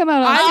 when he come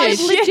out on I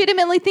stage.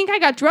 legitimately think I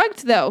got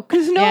drugged though,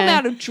 because no Yeah.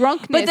 amount of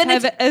drunkenness But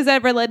then has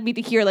ever led me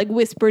to hear like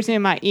whispers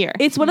in my ear.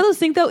 it's one of those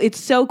things though, it's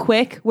so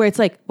quick where it's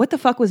like, what the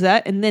fuck was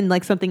that? And then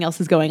like something else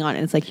is going on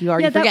and it's like you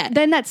already Yeah, forget.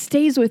 then that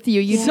stays with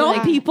you. You Some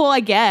like, people, I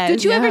guess.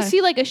 Did you ever Yeah.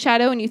 see like a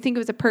shadow and you think it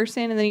was a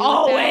person and then you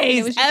look down and it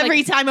Always. was just, Every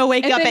like, time I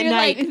wake and up then at you're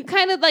night. like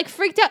kind of like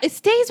freaked out. It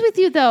stays with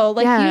you though.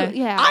 Like Yeah.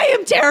 yeah. I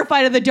am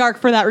terrified of the dark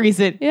for that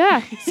reason.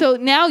 Yeah. So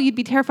now you'd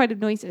be terrified of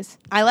noises.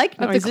 I like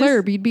of noises. the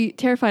club, you'd be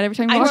terrified every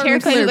time you I'm walk in the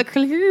terrified of the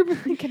club. club.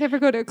 I can never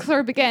go to a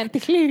club again. The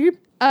club.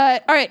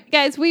 All right,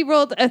 guys, we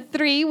rolled a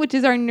 3, which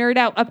is our nerd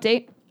out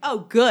update.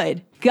 Oh,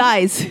 good.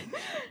 Guys,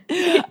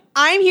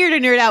 I'm here to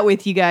nerd out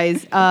with you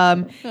guys.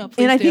 And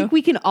I do. think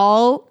we can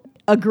all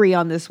agree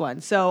on this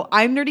one. So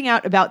I'm nerding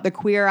out about the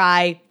Queer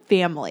Eye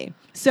family.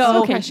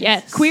 So Okay,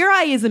 yes. Queer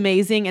Eye is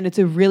amazing and it's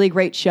a really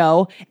great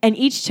show. And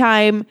each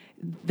time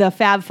the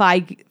Fab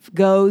Five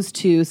goes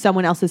to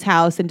someone else's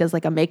house and does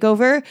like a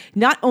makeover,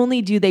 not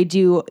only do they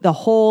do the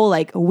whole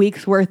like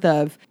week's worth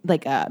of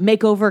like a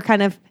makeover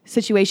kind of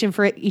situation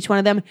for each one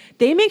of them,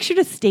 they make sure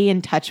to stay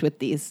in touch with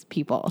these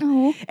people.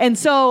 And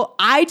so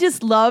I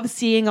just love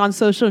seeing on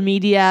social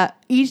media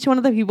each one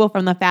of the people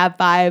from the Fab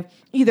Five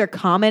either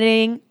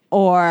commenting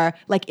or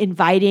like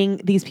inviting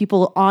these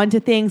people onto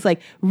things,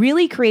 like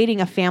really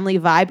creating a family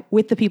vibe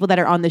with the people that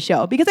are on the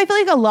show. Because I feel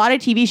like a lot of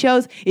TV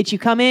shows, it's you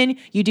come in,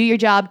 you do your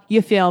job,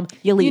 you film,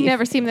 you leave. You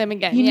never see them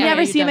again. You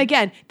never see them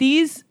again.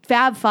 These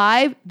Fab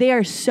Five, they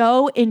are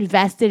so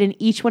invested in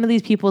each one of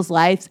these people's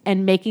lives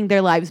and making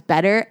their lives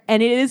better.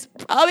 And it is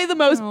probably the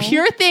most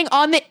pure thing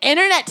on the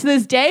internet to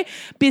this day,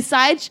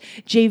 besides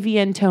JV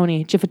and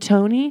Tony.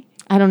 Tony?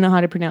 I don't know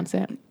how to pronounce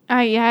it.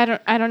 I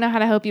don't know how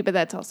to help you, but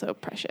that's also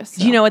precious.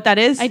 So. Do you know what that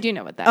is? I do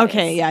know what that is.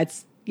 Okay,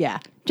 yeah.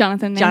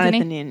 Jonathan and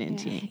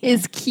Anthony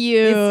is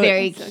cute. It's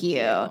very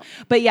cute.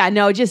 But yeah,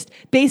 no, just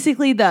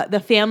basically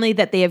the family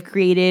that they have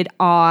created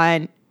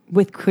on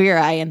with Queer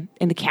Eye and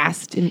the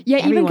cast. And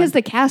even because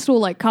the cast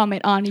will like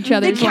comment on each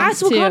other. The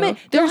cast will comment.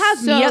 They'll have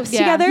meetups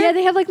together. Yeah,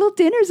 they have like little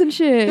dinners and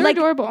shit. They're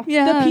adorable.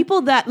 Yeah. The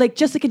people that like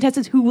just the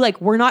contestants who like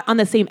were not on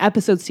the same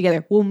episodes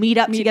together will meet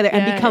up together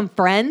and become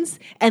friends.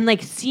 And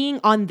like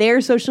seeing on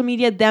their social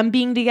media them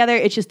being together,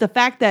 it's just the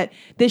fact that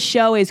this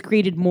show has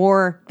created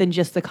more than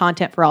just the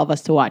content for all of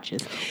us to watch.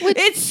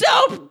 It's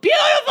so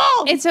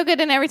beautiful. It's so good,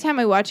 and every time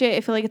I watch it,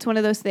 I feel like it's one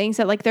of those things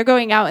that like they're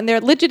going out and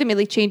they're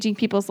legitimately changing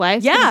people's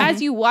lives. Yeah. And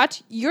as you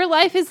watch, your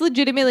life is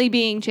legitimately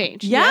being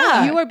changed.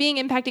 Yeah. You are being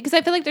impacted, because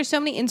I feel like there's so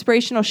many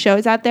inspirational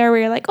shows out there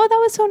where you're like, oh, that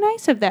was so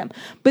nice of them.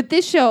 But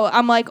this show,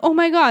 I'm like, oh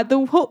my God,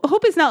 the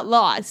hope is not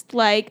lost.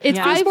 Like, it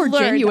feels more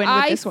genuine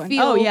with this one. I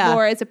feel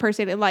more as a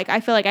person, and like I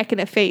feel like I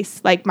can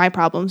face like my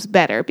problems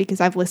better because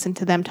I've listened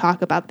to them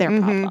talk about their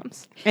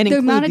problems. And the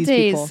amount of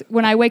days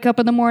when I wake up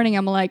in the morning,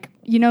 I'm like,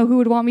 you know who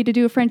would want me to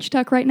do a French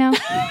tuck right now?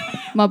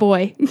 My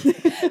boy.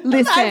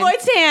 Listen, my boy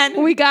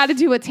Tan. We got to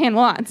do what Tan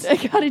wants. I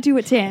got to do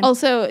what Tan.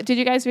 Also, did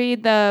you guys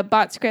read the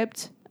bot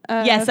script?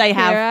 Yes, I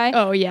have.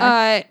 Oh,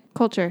 yeah.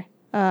 Culture.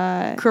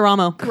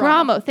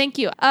 Karamo. Thank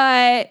you.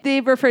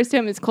 They refers to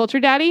him as Culture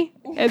Daddy.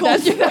 And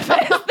that's the best thing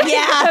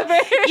ever.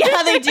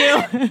 Yeah, they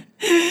do.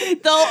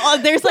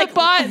 There's like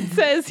bot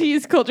says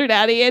he's Culture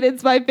Daddy, and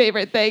it's my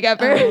favorite thing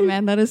ever. Oh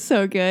man, that is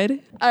so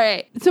good. All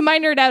right, so my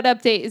nerd out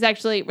update is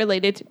actually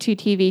related to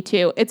TV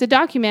too. It's a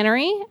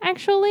documentary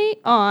actually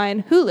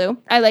on Hulu.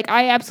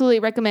 I absolutely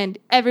recommend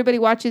everybody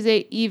watches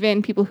it,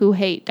 even people who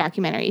hate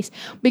documentaries,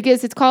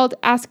 because it's called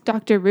Ask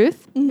Dr.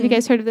 Ruth. Have you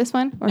guys heard of this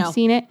one or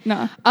seen it?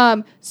 No.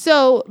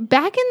 So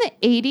back in the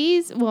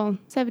 80s, well,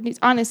 70s,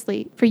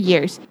 honestly, for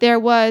years, there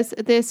was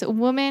this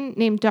woman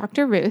named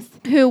Dr. Ruth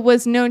who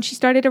was known. She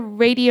started a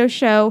radio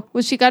show.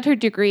 Well, she got her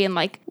degree in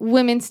like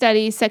women's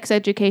studies, sex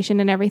education,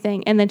 and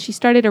everything. And then she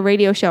started a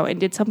radio show and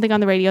did something on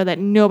the radio that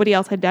nobody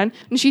else had done.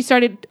 And she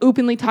started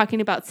openly talking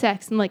about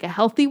sex in like a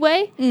healthy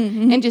way,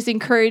 and just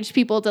encouraged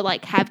people to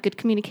like have good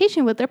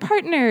communication with their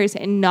partners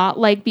and not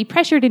like be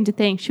pressured into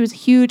things. She was a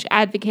huge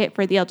advocate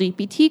for the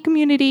LGBT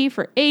community,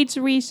 for AIDS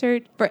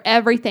research, for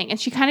everything. And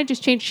she kind of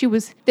just changed. She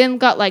was then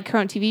got like her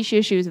own TV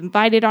show. She was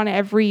invited on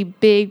every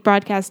big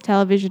broadcast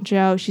television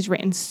show. She's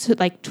written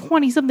like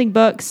 20 something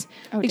books.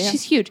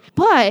 She's huge.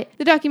 But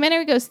the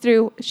documentary goes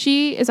through,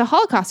 she is a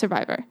Holocaust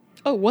survivor.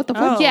 Oh, what the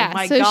fuck? Yeah,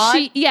 my so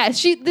God.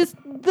 This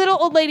little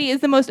old lady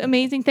is the most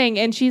amazing thing,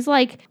 and she's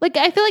like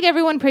I feel like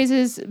everyone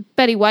praises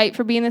Betty White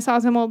for being this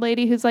awesome old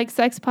lady who's like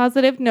sex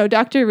positive. No,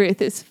 Dr.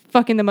 Ruth is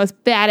fucking the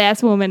most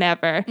badass woman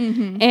ever,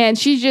 and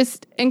she's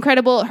just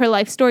incredible. Her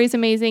life story is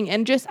amazing,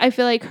 and just I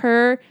feel like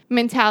her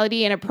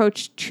mentality and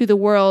approach to the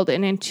world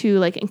and into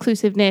like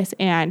inclusiveness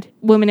and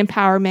women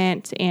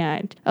empowerment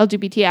and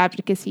LGBT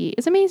advocacy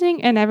is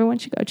amazing, and everyone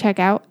should go check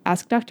out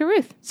Ask Dr.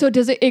 Ruth. So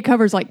does it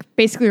covers like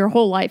basically her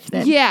whole life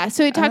then? Yeah,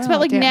 so it talks about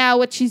like now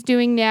what she's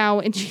doing now,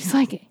 and she's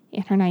like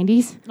in her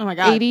 90s. Oh my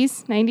God.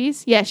 80s,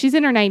 90s. Yeah, she's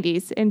in her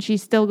 90s, and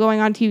she's still going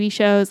on TV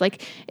shows.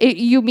 Like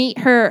you meet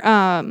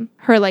her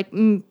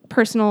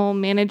personal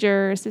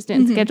manager,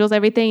 assistant, schedules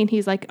everything, and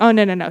he's like, oh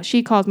no,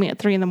 she calls me at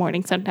 3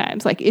 a.m.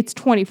 sometimes. Like it's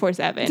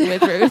 24/7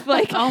 with Ruth.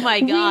 Like oh my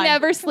God, we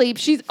never sleep.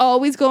 She's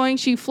always going.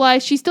 She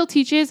flies. She still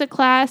teaches a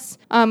class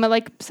at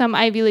like some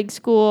Ivy League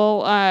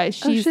school.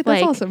 She's shit,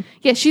 like, that's awesome.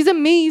 Yeah, she's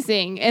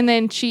amazing. And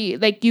then she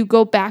like you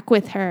go back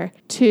with her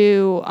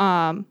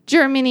to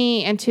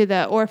Germany and to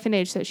the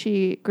orphanage that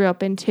she grew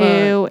up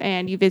into,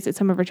 and you visit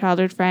some of her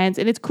childhood friends.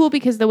 And it's cool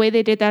because the way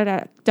they did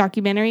that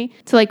documentary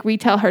to like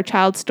retell her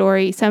child's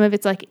story, some of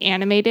it's like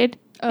animated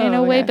in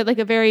a way, but like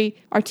a very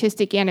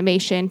artistic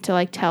animation to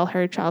like tell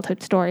her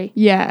childhood story.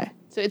 Yeah.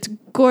 So it's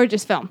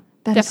gorgeous film.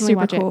 That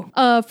Definitely is super watch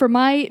cool. For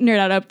my nerd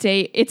out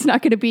update, it's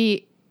not going to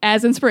be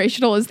as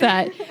inspirational as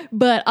that,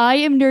 but I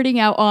am nerding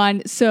out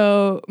on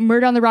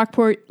Murder on the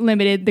Rockport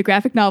Limited, the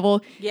graphic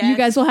novel. Yes. You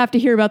guys will have to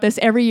hear about this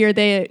every year.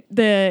 The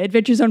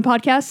Adventure Zone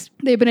podcast,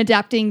 they've been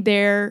adapting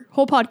their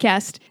whole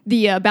podcast,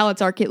 the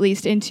balance arc at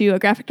least, into a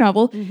graphic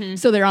novel.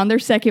 So they're on their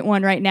second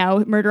one right now,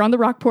 Murder on the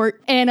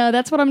Rockport, and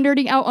that's what I'm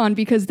nerding out on,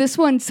 because this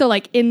one, so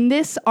like in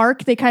this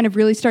arc, they kind of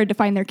really started to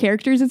find their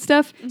characters and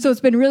stuff. So it's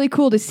been really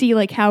cool to see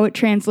like how it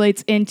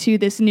translates into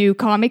this new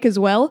comic as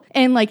well.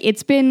 And like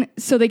it's been,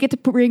 so they get to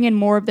bring in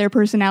more of their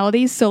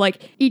personalities. So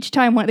like each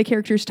time one of the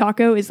characters,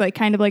 Taco, is like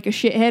kind of like a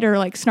shithead or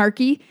like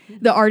snarky,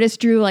 the artist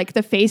drew like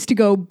the face to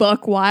go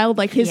buck wild.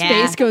 Like his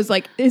face goes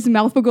like, his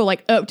mouth will go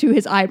like up to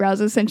his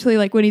eyebrows, essentially,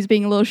 like when he's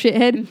being a little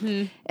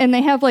shithead. And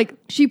they have like,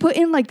 she put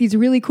in like these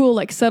really cool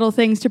like subtle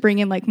things to bring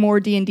in like more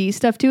D&D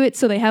stuff to it.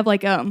 So they have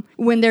like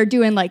when they're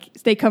doing like,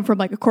 they come from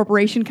like a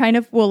corporation kind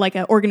of, well, like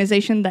an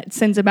organization that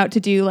sends them out to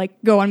do like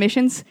go on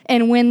missions.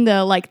 And when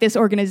the like this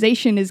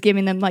organization is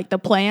giving them like the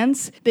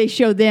plans, they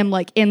show them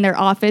like in their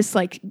office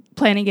like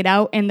planning it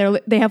out, and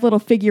they have little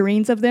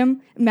figurines of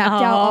them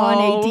mapped out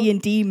on a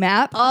D&D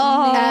map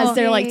as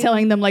they're like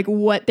telling them like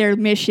what their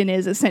mission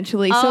is,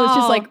 essentially. So it's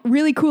just like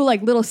really cool,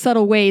 like little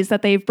subtle ways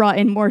that they've brought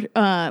in more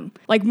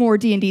like more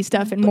D&D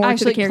stuff and more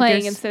actually to the characters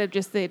playing instead of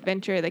just the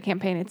adventure, the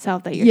campaign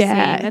itself that you're seeing.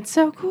 That's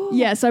so cool.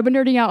 Yeah, so I've been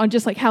nerding out on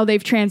just like how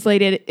they've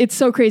translated. It's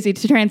so crazy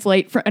to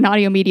translate an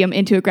audio medium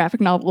into a graphic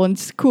novel, and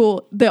it's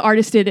cool. The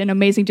artist did an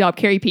amazing job.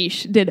 Carrie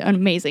Peach did an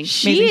amazing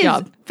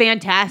job.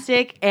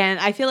 Fantastic. And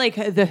I feel like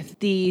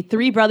the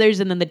three brothers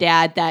and then the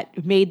dad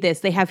that made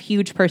this, they have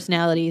huge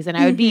personalities, and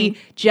I would be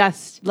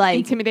just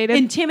like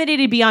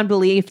intimidated beyond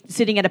belief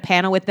sitting at a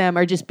panel with them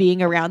or just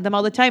being around them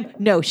all the time.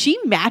 No, she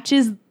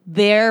matches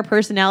their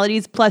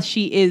personalities, plus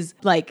she is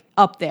like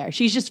up there.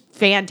 She's just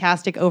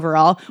fantastic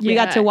overall. We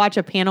got to watch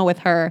a panel with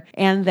her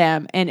and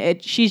them,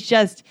 and she's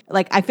just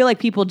like, I feel like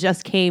people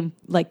just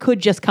could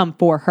just come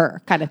for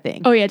her kind of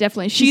thing. Oh yeah,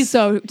 definitely. She's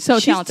so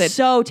talented. She's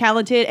so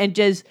talented, and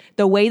just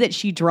the way that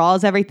she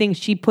draws everything,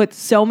 she puts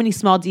so many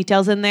small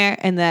details in there,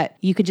 and that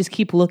you could just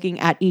keep looking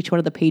at each one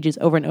of the pages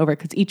over and over,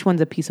 because each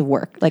one's a piece of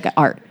work, like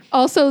art.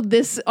 Also,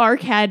 this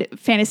arc had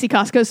Fantasy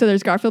Costco, so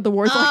there's Garfield the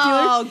Warlock Dealer.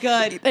 Oh,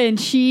 good. And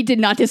she did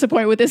not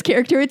disappoint with this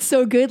character. It's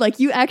so good. Like,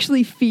 you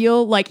actually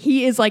feel like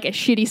he is like a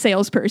shitty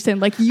salesperson.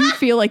 Like, you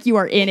feel like you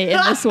are in it in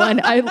this one.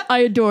 I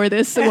adore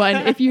this one.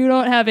 If you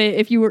don't have it,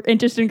 if you were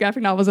interested in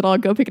graphic novels at all,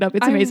 go pick it up.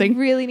 It's amazing. I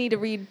really need to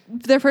read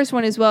their first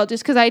one as well,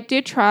 just because I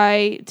did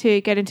try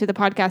to get into the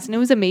podcast, and it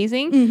was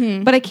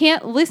amazing. But I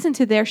can't listen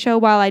to their show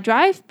while I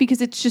drive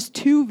because it's just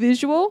too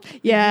visual.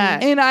 Yeah.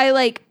 And I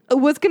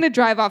was going to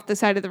drive off the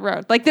side of the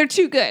road. Like, they're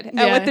too good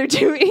at what they're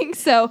doing.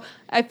 So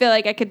I feel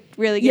like I could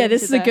really get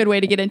this is a good way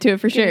to get into it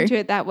for sure. Into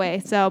it that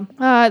way. So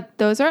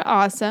those are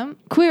awesome.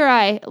 Queer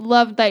Eye,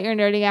 love that you're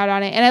nerding out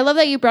on it. And I love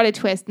that you brought a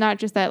twist, not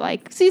just that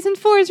like season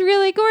 4 is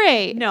really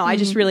great. No, I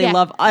just really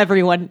love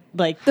everyone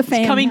like the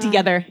fan coming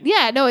together.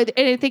 Yeah, no, and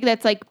I think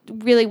that's like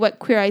really what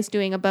Queer Eye is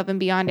doing above and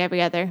beyond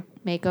every other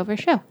makeover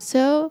show.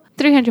 So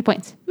 300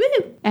 points.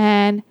 Woo!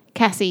 And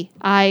Cassie,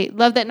 I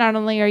love that not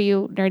only are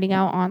you nerding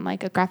out on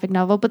like a graphic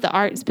novel, but the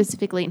art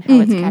specifically and how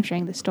it's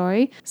capturing the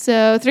story.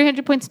 So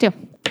 300 points too.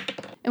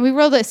 And we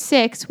rolled a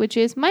 6, which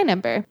is my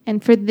number.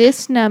 And for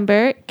this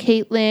number,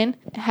 Caitlin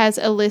has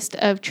a list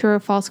of true or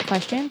false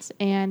questions,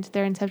 and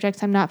they're in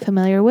subjects I'm not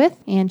familiar with.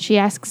 And she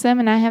asks them,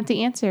 and I have to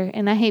answer.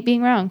 And I hate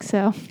being wrong,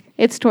 so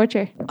it's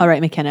torture. All right,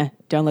 McKenna,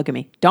 don't look at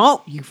me.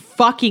 Don't you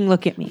fucking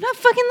look at me. I'm not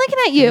fucking looking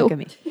at you. Don't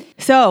look at me.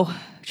 So,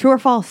 true or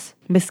false?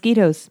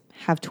 Mosquitoes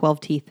have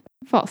 12 teeth.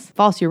 False.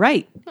 False, you're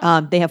right.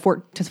 They have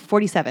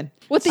 47.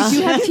 What, they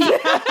do have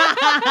teeth?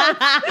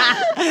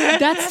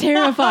 That's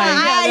terrifying.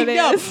 I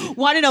know.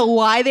 Want to know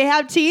why they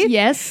have teeth?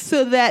 Yes.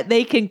 So that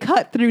they can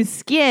cut through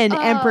skin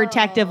and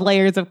protective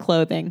layers of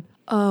clothing.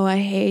 Oh, I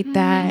hate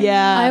that.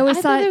 Yeah. I always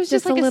thought it was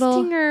just like a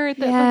little stinger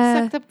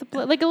that sucked up the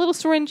blood, like a little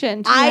syringe.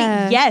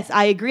 Yes,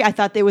 I agree. I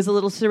thought there was a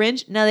little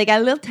syringe. No, they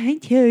got a little tiny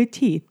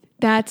teeth.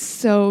 That's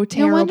so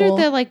terrible. No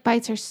wonder the like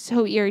bites are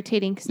so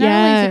irritating, because not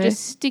only is it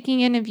just sticking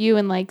in of you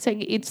and like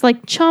it's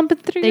like chomping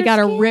through. They got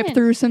to rip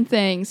through some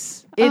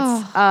things.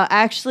 It's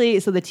actually,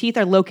 so the teeth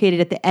are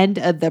located at the end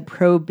of the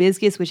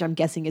proboscis, which I'm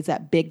guessing is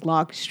that big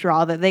long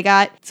straw that they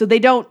got. So they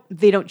don't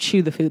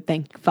chew the food.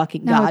 Thank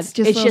fucking God. It's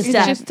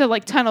just to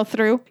like tunnel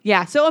through.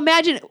 Yeah. So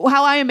imagine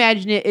how I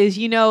imagine it is,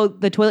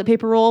 the toilet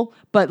paper roll,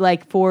 but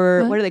like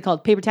for what are they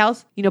called? Paper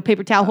towels.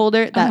 Paper towel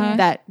holder.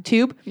 That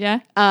tube. Yeah.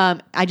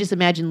 I just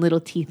imagine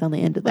little teeth on the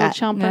end of that,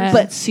 chompers.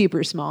 but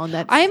super small.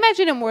 And I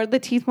imagine the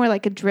teeth more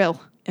like a drill.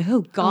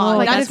 Oh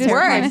God, that's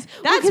worse.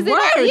 That's because they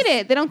worse. don't eat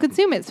it. They don't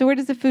consume it. So where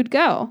does the food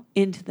go?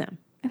 Into them.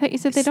 I thought you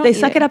said they don't. They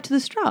suck it up to the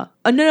straw.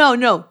 Oh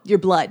no, your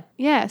blood.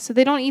 Yeah, so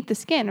they don't eat the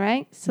skin,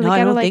 right? So No, they I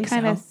gotta don't like think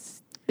kind of.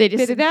 so. They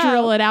just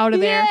drill it out of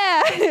there.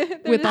 Yeah,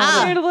 with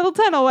a little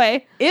tunnel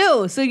way.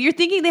 Ew. So you're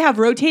thinking they have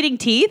rotating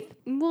teeth?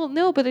 Well,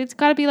 no, but it's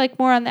got to be like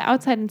more on the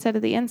outside instead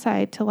of the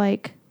inside to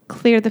like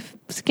clear the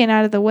skin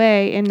out of the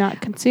way and not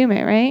consume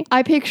it, right?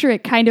 I picture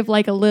it kind of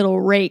like a little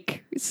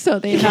rake. So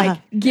they like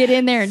get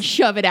in there and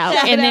shove it out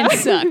and then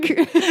suck.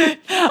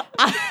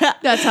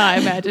 That's how I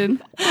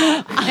imagine.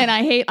 And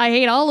I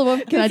hate all of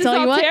them. Can I tell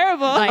you what?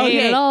 Terrible. I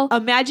hate it all.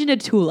 Imagine a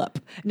tulip.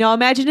 Now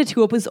imagine a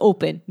tulip is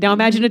open. Now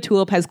imagine a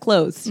tulip has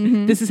closed.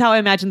 This is how I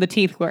imagine the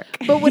teeth work.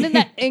 But wouldn't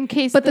that, in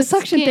case But the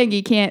suction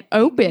thingy can't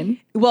open.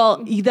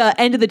 Well, the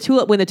end of the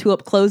tulip, when the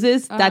tulip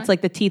closes, that's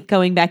like the teeth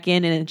going back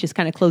in, and it just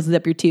kind of closes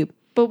up your tube.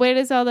 But where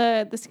does all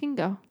the skin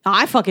go?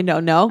 I fucking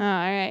don't know. Oh, all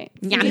right.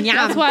 Yum, yum.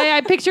 That's why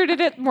I pictured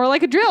it more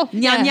like a drill.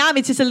 Yum, yum.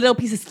 It's just a little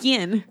piece of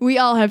skin. We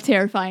all have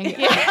terrifying.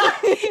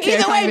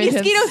 Either way, visions.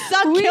 mosquitoes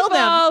suck. We've Kill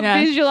them. all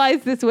Yeah.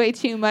 visualized this way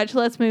too much.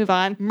 Let's move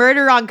on.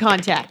 Murder on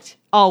contact.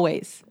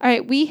 Always. All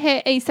right, we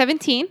hit a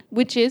 17,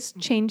 which is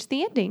change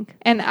the ending.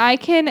 And I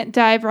can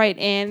dive right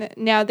in.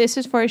 Now, this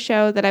is for a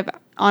show that I've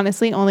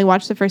honestly only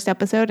watched the first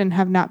episode and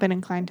have not been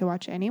inclined to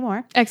watch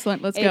anymore.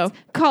 Excellent. Let's go. It's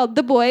called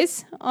The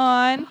Boys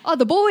on... Oh,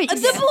 the boys.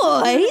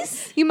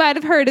 boys. You might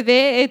have heard of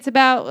it. It's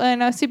about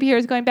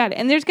superheroes going bad.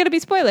 And there's going to be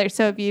spoilers,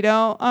 so if you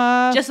don't...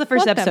 Just the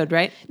first want them. episode,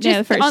 right? Just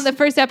the first. on the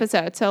first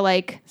episode. So,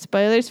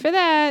 spoilers for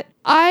that.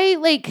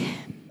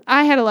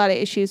 I had a lot of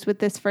issues with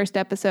this first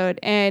episode,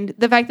 and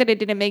the fact that it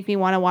didn't make me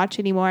want to watch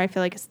anymore, I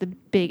feel like it's the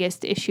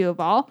biggest issue of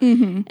all.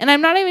 Mm-hmm. And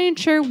I'm not even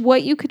sure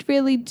what you could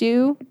really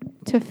do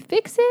to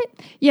fix it.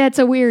 Yeah, it's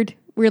a weird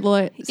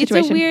little situation.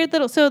 It's a weird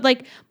little. So,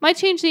 my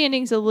change the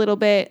ending's a little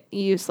bit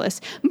useless,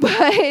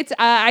 but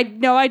I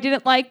know I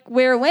didn't like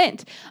where it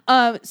went.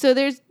 So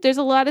there's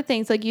a lot of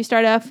things. Like, you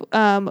start off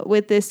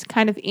with this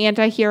kind of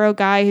anti-hero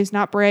guy who's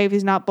not brave,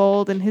 who's not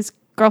bold, and his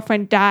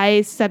girlfriend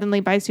dies suddenly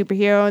by a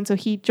superhero, and so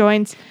he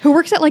joins. Who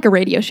works at a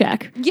Radio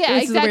Shack. Yeah,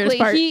 This is the weirdest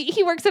exactly. part.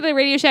 He works at a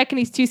Radio Shack, and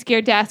he's too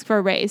scared to ask for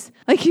a raise.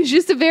 He's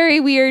just a very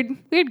weird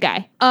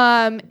guy.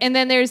 And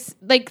then there's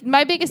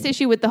my biggest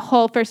issue with the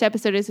whole first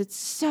episode is it's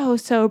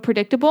so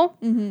predictable.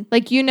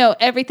 Mm-hmm.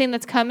 Everything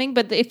that's coming,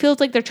 but it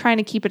feels like they're trying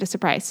to keep it a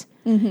surprise.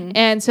 Mm-hmm.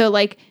 And so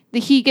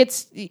he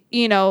gets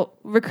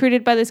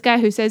recruited by this guy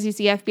who says he's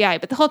the FBI,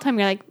 but the whole time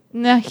you're like,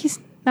 no, he's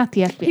not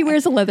the FBI. He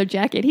wears a leather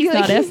jacket. He's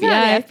not He's FBI.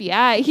 not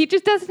FBI. He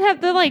just doesn't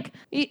have the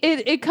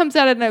it comes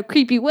out in a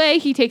creepy way.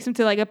 He takes him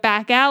to a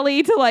back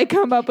alley to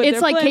come up with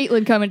It's their like plan.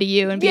 Caitlyn coming to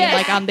you and being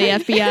Yeah. I'm the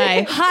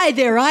FBI. Hi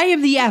there, I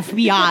am the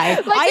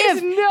FBI.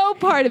 There's no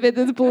part of it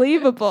that's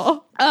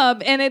believable.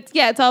 And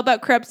it's all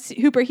about corrupt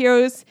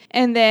superheroes.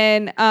 And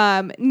then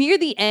near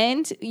the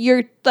end,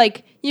 you're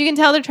you can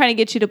tell they're trying to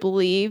get you to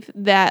believe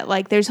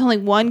that there's only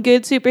one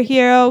good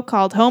superhero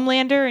called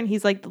Homelander, and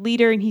he's the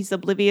leader, and he's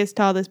oblivious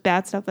to all this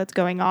bad stuff that's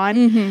going on.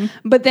 Mm-hmm.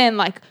 But then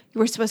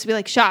we're supposed to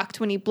be shocked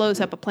when he blows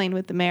up a plane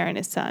with the mayor and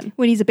his son.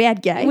 When he's a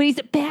bad guy. When he's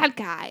a bad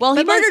guy. Well,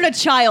 he murdered a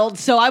child,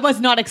 so I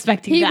was not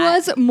expecting He that.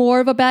 was more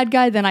of a bad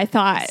guy than I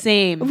thought.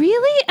 Same.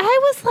 Really? I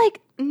was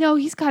no,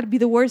 he's got to be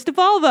the worst of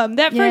all of them.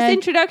 That Yeah. first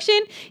introduction,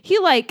 he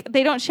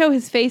they don't show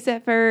his face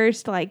at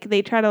first.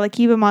 They try to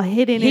keep him all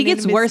hidden. He and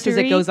gets in worse as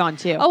it mystery. goes on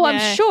too. Oh, Yeah.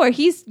 I'm sure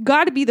he's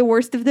got to be the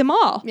worst of them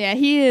all. Yeah,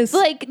 he is.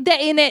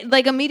 That in it,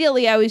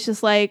 immediately I was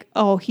just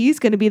oh, he's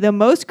going to be the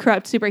most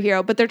corrupt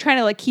superhero. But they're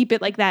trying to keep it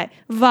that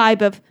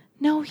vibe of,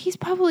 no,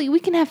 we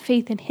can have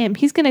faith in him.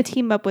 He's going to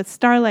team up with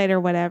Starlight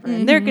or whatever,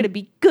 and they're going to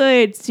be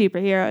good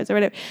superheroes or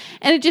whatever.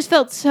 And it just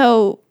felt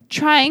so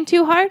trying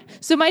too hard.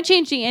 So my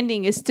changing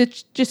ending is to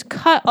just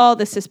cut all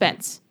the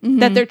suspense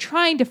that they're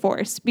trying to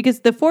force, because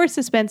the forced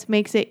suspense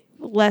makes it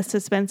less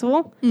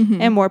suspenseful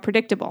and more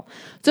predictable.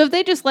 So if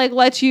they just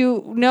let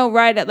you know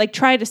right at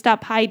try to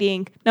stop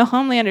hiding, no,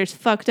 Homelander's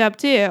fucked up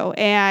too,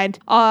 and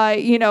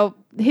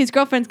his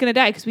girlfriend's gonna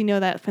die, because we know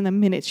that from the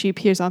minute she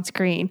appears on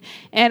screen,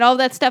 and all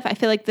that stuff. I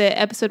feel like the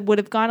episode would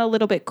have gone a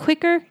little bit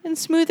quicker and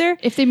smoother.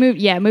 if they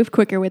move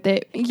quicker with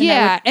it.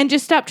 And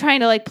just stop trying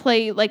to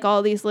play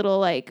all these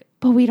little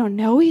but we don't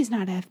know he's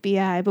not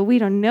FBI, but we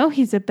don't know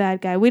he's a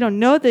bad guy. We don't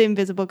know the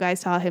invisible guy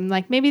saw him.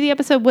 Maybe the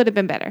episode would have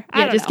been better.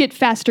 I don't know. Get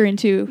faster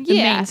into the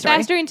main story.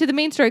 faster into the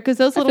main story, because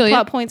those little feel you.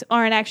 plot points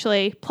aren't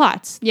actually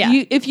plots. Yeah.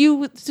 If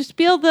you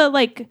spill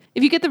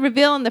if you get the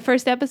reveal in the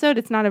first episode,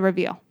 it's not a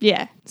reveal.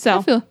 Yeah. So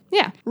I feel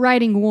yeah,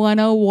 writing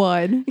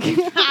 101.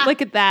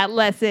 look at that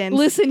lesson.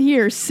 Listen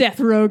here, Seth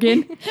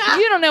Rogen.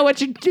 You don't know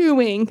what you're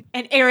doing.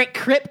 And Eric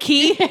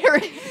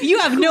Kripke. You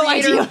have no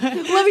idea.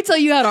 Let me tell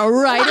you how to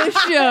write a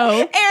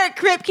show. Eric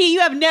Kripke,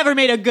 you have never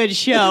made a good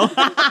show.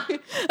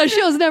 A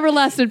show's never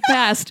lasted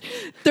past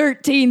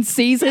 13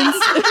 seasons.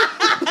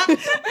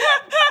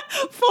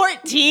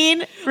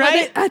 14,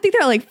 right? I think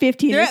they're at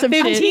 15 They're or at some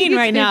 15 shit.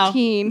 right now.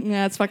 15.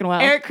 Yeah, it's fucking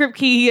wild. Eric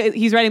Kripke,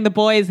 he's writing The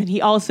Boys, and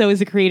he also is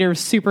the creator of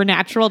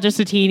Supernatural, just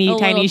a teeny, A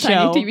tiny little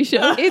show. TV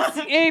show.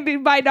 You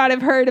might not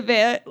have heard of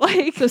it.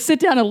 So sit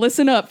down and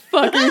listen up,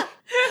 fucker.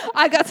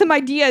 I got some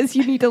ideas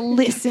you need to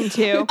listen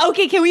to.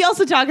 Okay, can we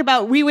also talk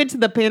about, we went to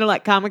the panel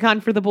at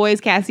Comic-Con for The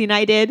Boys, Cassie and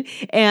I did,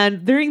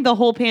 and during the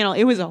whole panel,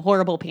 it was a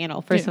horrible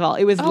panel, first of all.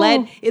 It was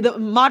the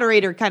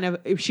moderator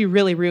she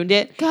really ruined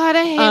it. God,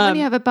 I hate when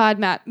you have a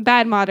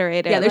bad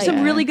moderator. Yeah, there's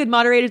some really good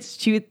moderators.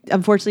 She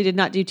unfortunately did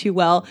not do too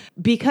well,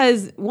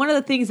 because one of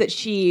the things that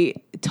she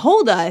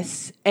told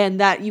us, and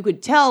that you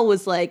could tell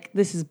was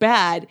this is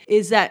bad,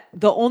 is that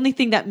the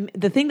thing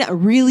that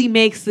really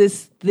makes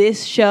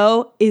this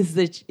show is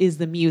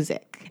the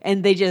music,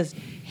 and they just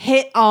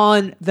hit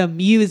on the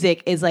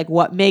music is like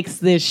what makes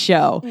this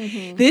show.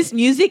 This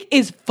music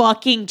is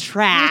fucking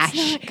trash.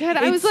 It's not good.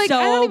 I It's was like, so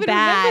I don't even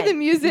bad. remember the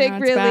music No,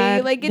 it's really.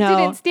 bad. Like it No.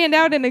 didn't stand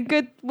out in a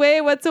good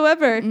way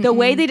whatsoever. The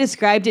way they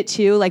described it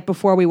too, like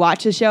before we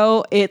watch the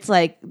show, it's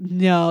like,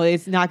 no,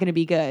 it's not going to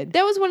be good.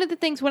 That was one of the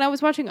things when I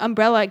was watching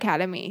Umbrella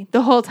Academy.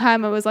 The whole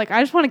time I was like,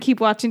 I just want to keep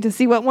watching to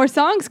see what more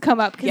songs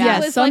come up. Because Yeah,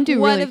 it was some like do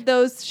one really- of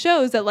those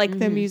shows that like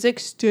the music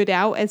stood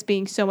out as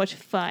being so much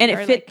fun. And or,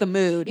 it fit like, the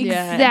mood.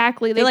 Yeah.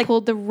 Exactly. They like-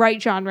 pulled the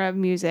right genre of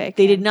music.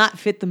 They did not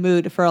fit the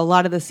mood for a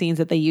lot of the scenes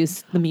that they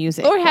used the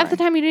music Or half for.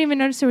 the time you didn't even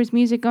notice there was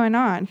music going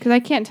on. Because I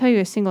can't tell you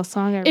a single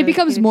song. I It really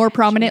becomes paid more attention.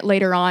 prominent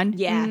later on.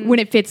 Yeah. When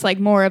it fits like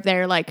more of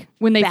their like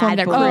when they form Bad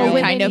their boy. crew Oh,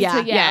 when kind they of.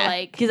 need to- Yeah.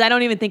 like Because I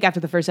don't even think after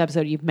the first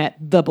episode you've met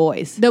the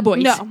boys. The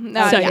boys. No,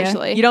 not So, yeah.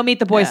 actually. You don't meet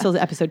the boys Yeah. till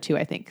episode 2,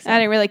 I think. So. I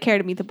didn't really care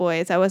to meet the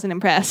boys. I wasn't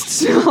impressed.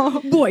 So.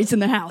 Boys in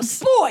the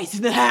house. Boys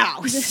in the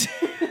house.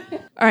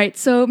 All right,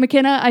 so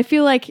McKenna, I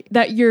feel like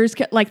that yours,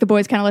 like the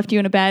boys, kind of left you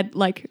in a bad,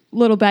 like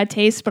little bad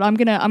taste. But I'm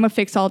gonna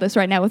fix all this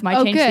right now with my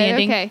Oh, change good, the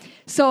ending. okay.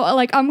 So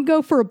like I'm gonna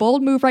go for a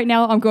bold move right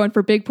now. I'm going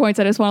for big points.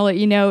 I just want to let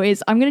you know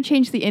is I'm gonna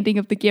change the ending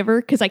of The Giver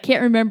because I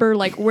can't remember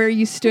like where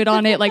you stood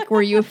on it. Like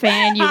were you a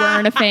fan? You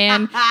weren't a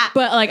fan.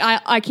 But like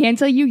I can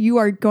tell you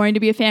are going to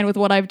be a fan with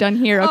what I've done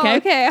here. Okay. Oh,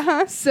 okay.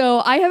 Uh-huh.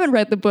 So I haven't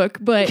read the book,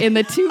 but in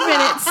the 2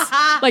 minutes,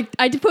 like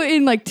I did put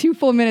in like 2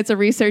 full minutes of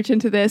research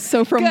into this.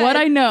 So from Good, what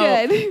I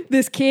know, good.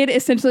 this kid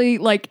essentially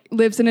like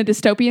lives in a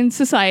dystopian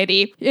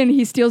society and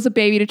he steals a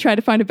baby to try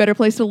to find a better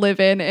place to live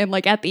in. And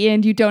like at the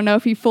end, you don't know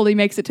if he fully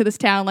makes it to this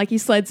town. Like he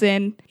sleds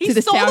in He to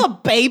this stole town. a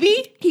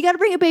baby? He got to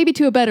bring a baby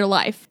to a better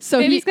life. So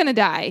Baby's gonna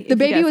die. the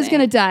baby was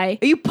going to die.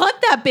 You punt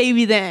that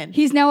baby then.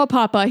 He's now a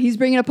papa. He's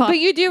bringing a papa. But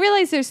you do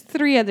realize there's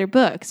 3 other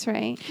books,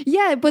 right?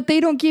 Yeah, but they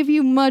don't give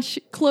you much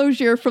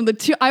closure from the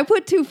 2. I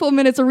put 2 full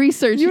minutes of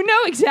research. You know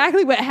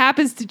exactly what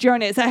happens to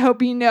Jonas. I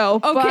hope you know.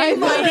 Okay, By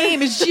My the-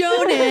 name is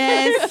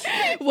Jonas.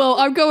 Well,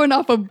 I'm going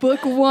off of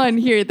book 1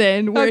 here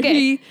then, where Okay.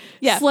 he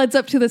Yeah. sleds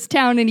up to this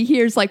town and he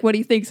hears like what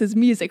he thinks is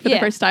music for the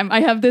Yeah. first time.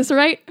 I have this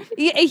right?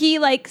 he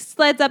like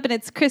sleds up and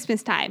it's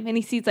Christmas time and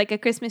he sees like a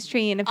Christmas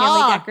tree and a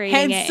family decorating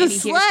hence it. the and he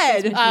hears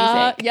sled. Christmas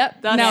music.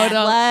 Yep. The Now it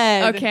all.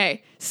 sled.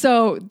 Okay.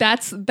 So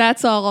that's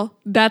all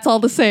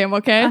the same,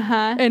 okay?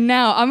 Uh-huh. And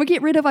now I'm gonna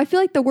get rid of I feel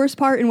like the worst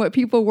part and what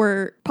people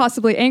were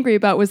possibly angry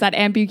about was that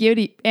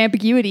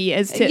ambiguity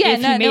as to Yeah,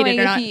 if not he made knowing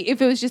it or not.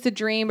 if it was just a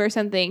dream or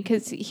something,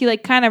 because he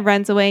like kind of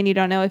runs away and you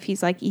don't know if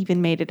he's like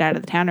even made it out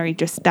of the town or he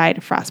just died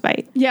of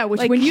frostbite. Yeah, which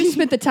Like- when you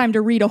spent the time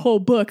to read a whole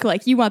book,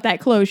 like you want that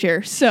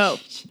closure. So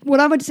what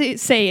I'm going to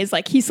say is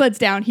like he sleds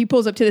down, he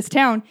pulls up to this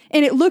town,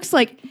 and it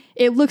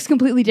looks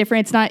completely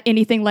different. It's not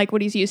anything like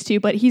what he's used to,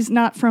 but he's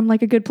not from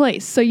like a good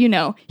place. So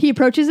he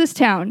approaches this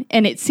town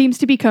and it seems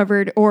to be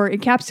covered or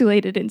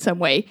encapsulated in some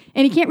way,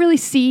 and he can't really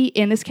see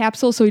in this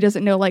capsule, so he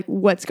doesn't know like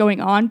what's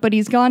going on. But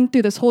he's gone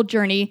through this whole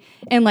journey,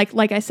 and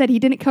like I said, he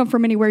didn't come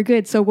from anywhere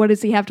good. So what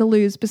does he have to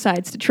lose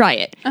besides to try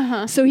it?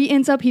 So he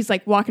ends up he's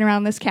like walking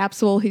around this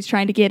capsule. He's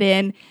trying to get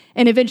in.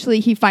 And eventually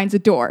he finds a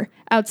door.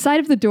 Outside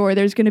of the door,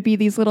 there's going to be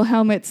these little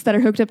helmets that are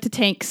hooked up to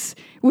tanks,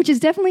 which is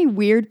definitely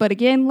weird. But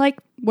again, like,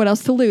 what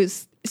else to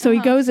lose? So he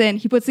goes in,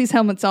 he puts these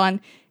helmets on,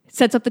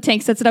 sets up the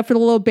tank, sets it up for the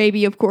little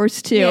baby, of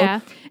course, too.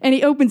 Yeah. And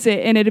he opens it,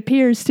 and it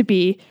appears to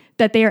be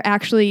that they are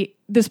actually,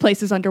 this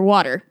place is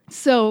underwater.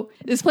 So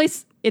this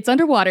place, it's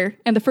underwater,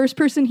 and the first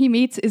person he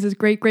meets is his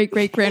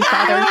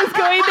great-great-great-grandfather. I was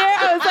going there.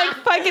 I was like,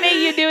 fucking it,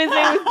 you knew his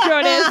name was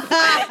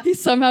Jonas. He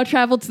somehow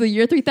traveled to the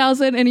year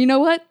 3000, and you know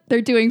what?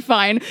 They're doing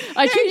fine.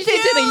 I changed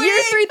it to the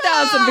year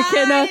 3000,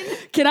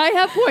 McKenna. Can I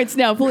have points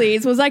now,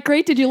 please? Was that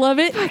great? Did you love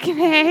it? Fucking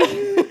hey.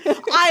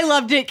 I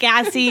loved it,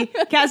 Cassie.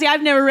 Cassie,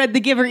 I've never read The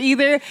Giver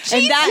either. And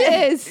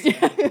that Jesus.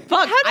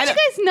 fuck. How did you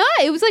guys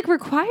not? It was like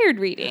required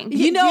reading.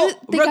 You know,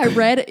 Do you think I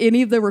read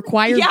any of the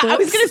required yeah, books? I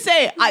was gonna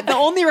say the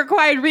only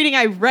required reading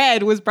I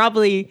read was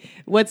probably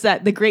what's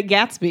that? The Great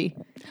Gatsby,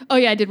 Oh,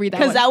 yeah, I did read that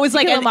because one. that was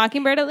like Kill a an,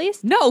 Mockingbird at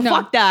least? no,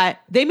 fuck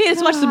that. They made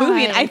us watch the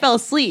movie and I God. fell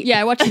asleep. Yeah,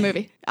 I watched the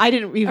movie. I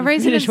didn't even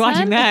Raisin finish and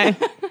watching Sun?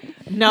 that.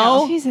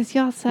 No, Jesus,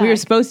 y'all suck. we were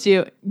supposed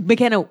to.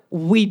 McKenna,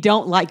 we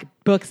don't like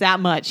books that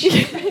much.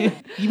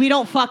 We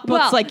don't fuck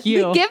books like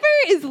you. The Giver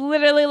is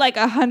literally like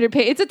 100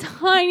 pages. It's a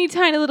tiny,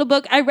 tiny little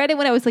book. I read it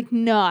when I was like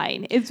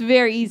 9. It's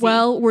very easy.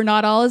 Well, we're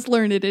not all as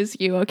learned as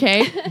you,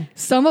 okay?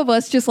 Some of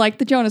us just like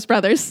the Jonas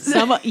Brothers.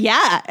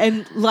 Yeah,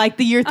 and like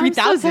the year I'm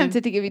so 3000.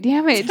 tempted to give you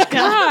damage.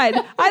 God,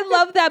 I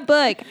love that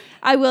book.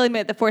 I will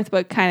admit the 4th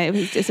book kind of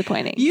was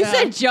disappointing. You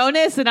said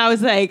Jonas, and I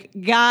was like,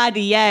 God,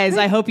 yes.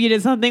 I hope you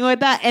did something with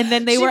that. And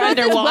then they She were wrote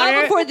this underwater.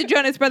 well before the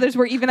Jonas Brothers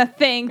were even a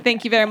thing.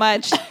 Thank you very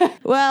much.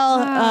 Well,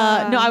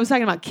 no, I was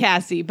talking about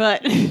Cassie,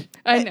 but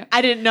I know.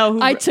 I didn't know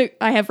who.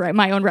 I have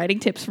my own writing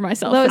tips for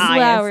myself. Lois yes.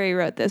 Lowry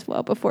wrote this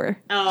well before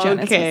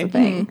Jonas okay. was a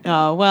thing.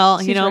 Oh well,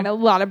 She's you know. written a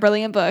lot of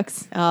brilliant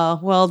books. Oh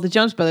well, the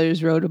Jonas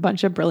Brothers wrote a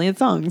bunch of brilliant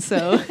songs.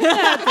 So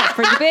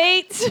For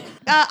debate.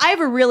 I have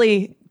a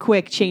really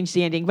quick change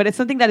the ending, but it's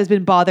something that has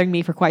been bothering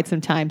me for quite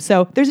some time.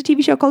 So there's a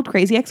TV show called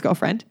Crazy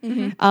Ex-Girlfriend.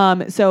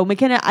 So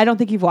McKenna, I don't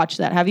think you've watched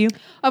that, have you?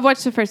 I've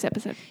watched the first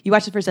episode. You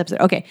watched the first episode.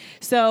 Okay.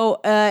 So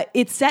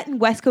it's set in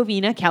West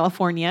Covina,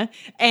 California.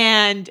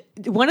 And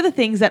one of the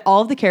things that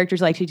all of the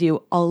characters like to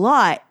do a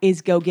lot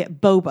is go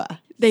get boba.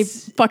 They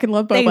fucking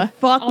love boba. They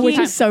fucking which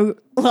is so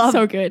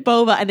good.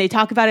 Boba, and they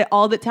talk about it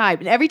all the time.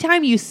 And every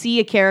time you see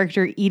a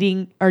character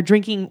eating or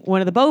drinking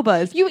one of the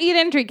bobas, You eat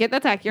and drink it.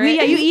 That's accurate.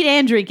 yeah, you eat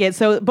and drink it.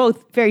 So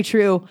both very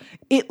true.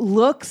 It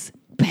looks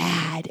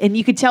bad, and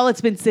you could tell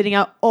it's been sitting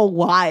out a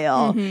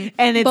while.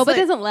 And it's Boba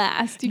doesn't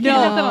last. You can't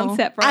have them on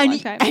set for a long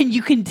time. and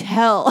you can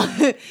tell.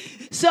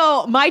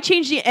 So my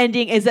change the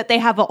ending is that they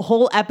have a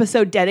whole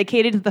episode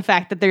dedicated to the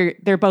fact that their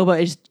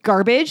boba is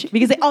garbage,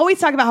 because they always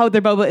talk about how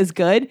their boba is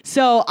good.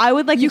 So I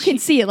would like You can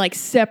see it like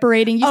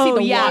separating. You see the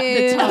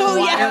the top Oh,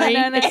 yeah. watery.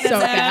 No, It's so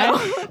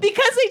bad.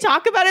 because they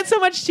talk about it so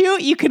much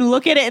too. You can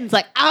look at it and it's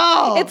like,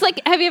 oh, It's like,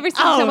 have you ever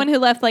seen Oh. someone who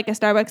left like a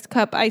Starbucks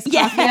cup iced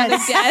coffee on the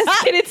Yes.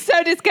 desk? And it's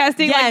so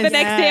disgusting. Like the Yes.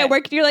 next day at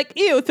work, you're like,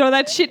 ew, throw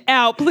that shit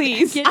out,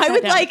 please. Get I that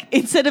would down. like,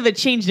 instead of a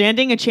changed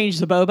ending, a change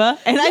the boba,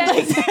 and I'd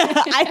like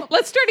to,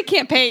 Let's start a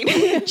campaign.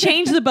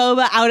 change the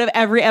boba out of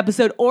every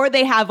episode, or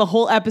they have a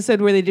whole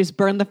episode where they just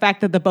burn the fact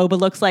that the boba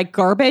looks like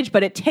garbage,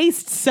 but it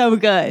tastes so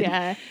good.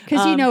 Yeah,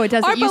 because you know it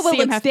doesn't. Our You boba see 'em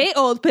looks have day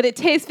old, but it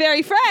tastes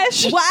very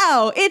fresh.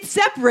 Wow, it's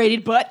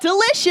separated but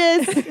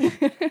delicious.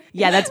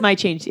 Yeah, that's my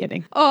change the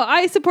ending. Oh,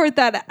 I support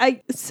that.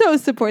 I so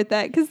support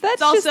that because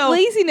that's It's just also-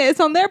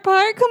 laziness on their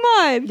part. Come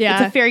on. Yeah.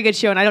 It's a very good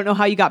show, and I don't know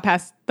how you got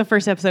past the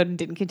first episode and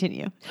didn't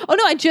continue. Oh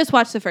no, I just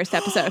watched the first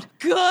episode.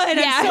 Good,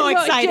 I'm so no,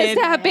 excited. It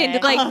just happened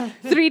like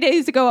 3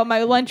 days ago on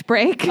my lunch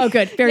break. Oh,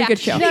 good. Very Yeah. good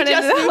show. No, We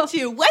just moved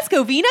to West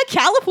Covina,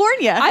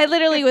 California. I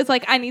literally was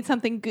like, I need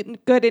something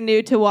good and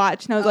new to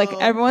watch. And I was like,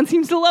 everyone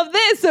seems to love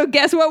this. So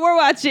guess what we're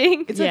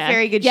watching? It's Yeah. a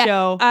very good yeah,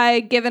 show.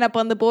 I given up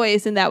on The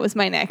Boys, and that was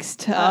my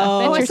next Oh,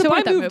 I venture. So support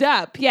I that moved move.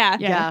 up. Yeah.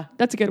 Yeah,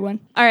 that's a good one.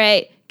 All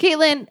right.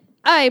 Caitlin,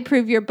 I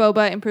approve your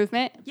boba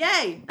improvement.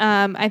 Yay.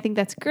 I think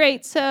that's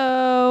great.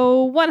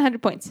 So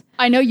 100 points.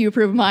 I know you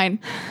approve of mine.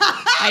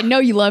 I know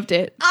you loved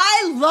it.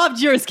 I loved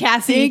yours,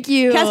 Cassie. Thank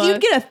you. Cassie, you'd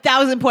get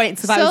 1,000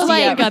 points if I So, was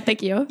like- Oh DM. God,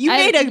 thank you. You I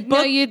made a know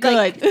book you'd, good.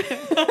 like-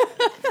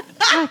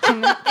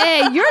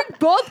 Hey, you're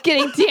both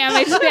getting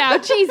damaged now.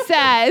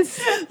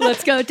 Jesus.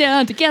 Let's go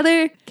down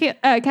together.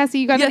 Cassie,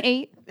 you got Yeah. an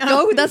 8.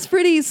 Oh, that's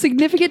pretty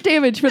significant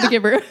damage for the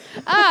giver.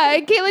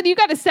 Caitlin, you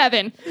got a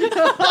 7.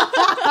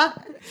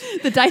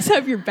 The dice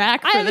have your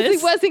back for I honestly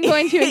this. wasn't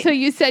going to until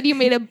you said you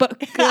made a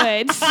book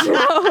good.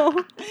 So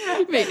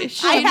Made it I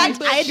shiny, had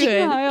but to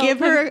good. give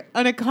her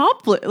a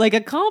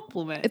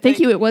compliment. Thank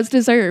you. It was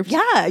deserved.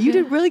 Yeah, you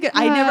did really good.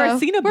 I'd never Wow.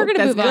 seen a We're book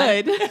gonna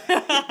that's move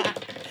on.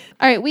 good.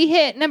 All right, we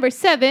hit number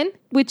 7,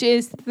 which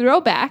is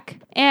throwback.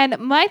 And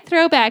my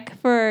throwback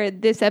for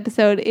this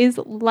episode is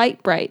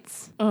Light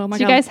Brights. Oh my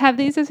Did you God. guys have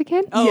these as a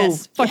kid? Oh,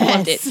 Yes, fucking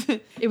loved yes.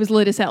 it. It was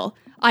lit as hell.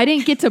 I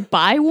didn't get to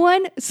buy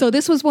one, so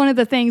this was one of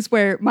the things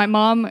where my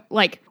mom,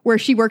 like, where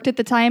she worked at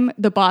the time,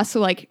 the boss,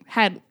 like,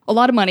 had a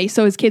lot of money,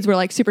 so his kids were,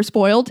 like, super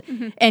spoiled,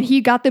 and he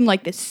got them,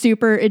 like, this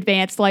super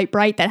advanced Light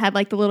Bright that had,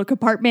 like, the little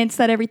compartments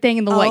that everything,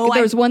 and the, like,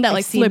 there was one that, I've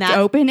like, seen flipped that.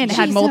 open and it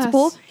had Jesus.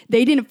 multiple.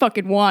 They didn't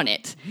fucking want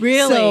it.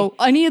 Really? So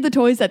any of the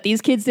toys that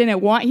these kids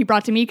didn't want, he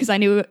brought to me because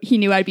he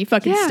knew I'd be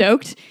fucking Yeah.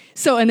 stoked.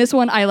 So in this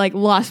one, I, like,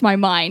 lost my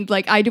mind.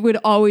 Like, I would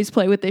always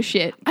play with this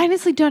shit. I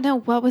honestly don't know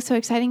what was so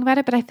exciting about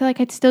it, but I feel like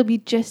I'd still be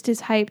just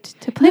as hyped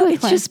to play No, with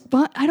it's one. just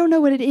fun. I don't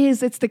know what it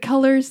is. It's the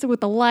colors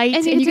with the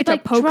lights, and, you get to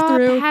like poke draw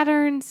through.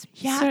 patterns.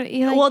 Yeah. sort of,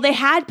 you like- Well, they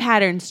had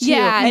patterns too.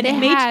 Yeah, and they it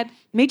made, had-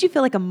 made you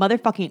feel like a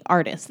motherfucking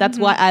artist. That's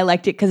why I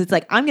liked it, because it's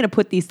like, I'm going to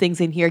put these things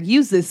in here,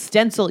 use this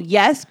stencil,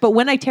 yes, but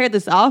when I tear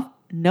this off,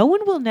 no one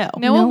will know.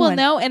 no one will one.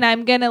 know, and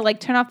I'm gonna like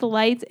turn off the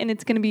lights, and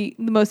it's gonna be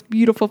the most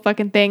beautiful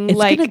fucking thing. It's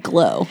like going to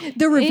glow.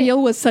 The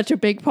reveal was such a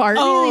big part.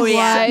 Oh,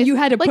 yeah. You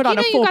had to like, put on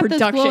a full you got those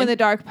glow in production. the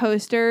dark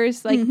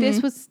posters. Like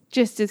this was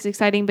just as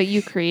exciting, but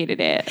you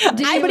created it.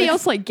 Did anybody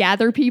else like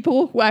gather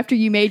people after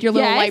you made your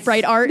little Yes. light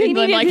bright art They and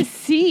then needed like to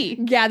see.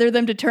 gather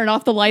them to turn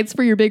off the lights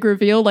for your big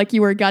reveal like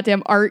you were a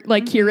goddamn art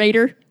like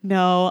curator?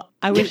 No,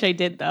 I wish I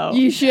did, though.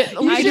 You should.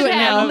 You I should do it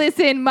have. now.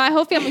 Listen, my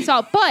whole family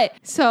saw it, but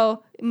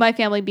so my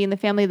family being the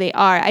family they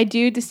are, I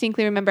do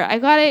distinctly remember I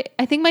got it.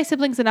 I think my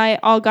siblings and I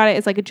all got it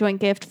as like a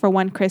joint gift for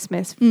one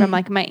Christmas from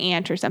like my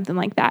aunt or something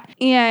like that.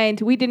 And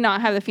we did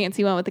not have the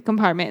fancy one with the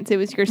compartments. It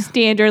was your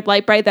standard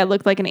light bright that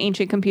looked like an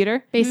ancient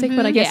computer. Basic,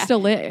 but I guess Yeah. still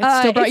lit. It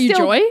still brought it you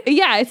still- joy.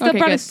 Yeah, it still Okay,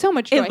 brought good. us so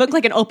much joy. It looked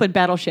like an open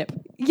battleship.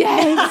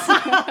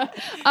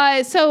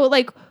 Yes. So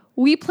like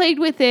we played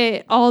with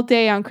it all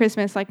day on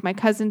Christmas, like my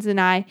cousins and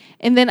I.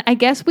 And then I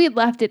guess we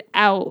left it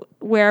out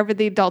wherever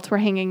the adults were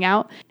hanging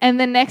out. And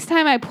the next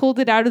time I pulled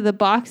it out of the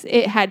box,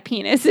 it had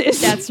penises.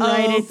 That's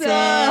right. Oh, It did.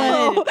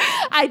 So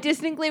I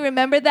distinctly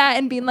remember that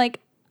and being like,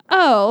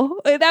 oh,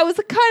 that was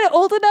kind of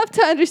old enough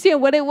to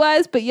understand what it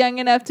was, but young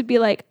enough to be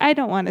like, I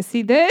don't want to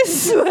see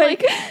this.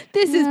 Like,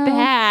 this is No.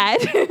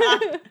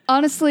 bad.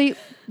 Honestly,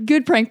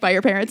 Good prank by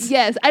your parents.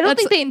 Yes, I don't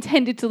think they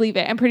intended to leave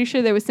it. I'm pretty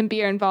sure there was some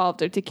beer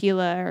involved or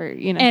tequila or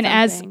And something.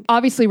 as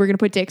obviously we're gonna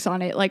put dicks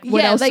on it. Like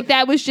what else? Like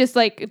that was just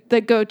like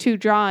the go-to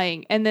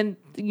drawing, and then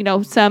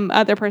some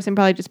other person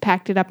probably just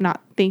packed it up,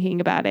 not thinking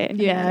about it.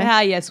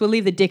 Yeah. Yes, we'll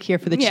leave the dick here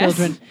for the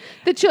children.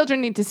 The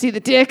children need to see the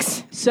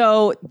dicks.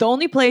 So the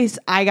only place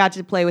I got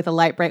to play with a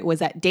light bright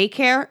was at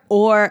daycare,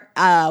 or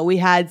we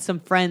had some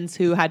friends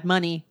who had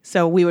money,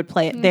 so we would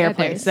play at their At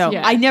place. theirs, So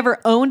yeah. I never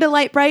owned a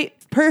light bright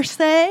per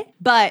se,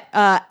 but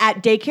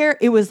at daycare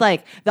it was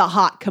like the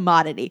hot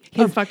commodity.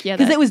 Oh, fuck yeah,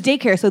 Because that- it was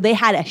daycare, so they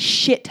had a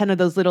shit ton of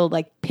those little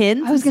like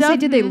pins. I was gonna say,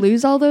 did they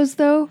lose all those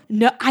though?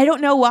 No, I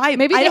don't know why.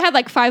 Maybe I they don't- had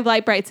like 5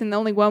 light brights and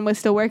only one was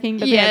still working.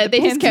 But Yeah, they they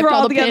just pins kept were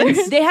all the together.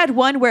 pins. They had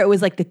one where it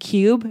was like the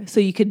cube, so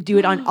you could do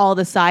it on all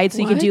the sides.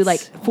 So you could do What? like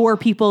 4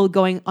 people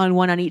going on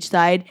one on each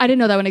side. I didn't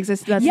know that one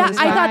existed. That's Yeah, so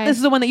I smart. thought this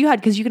is the one that you had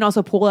because you can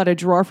also pull out a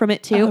drawer from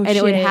it too, Oh, and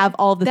it would shit. have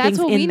all the That's things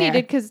what in we there.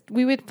 needed because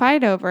we would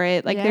fight over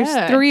it. Like Yeah.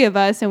 there's 3 of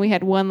us and we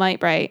had 1 light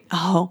bright.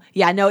 Oh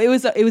yeah, no, it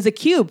was a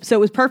cube, so it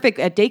was perfect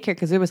at daycare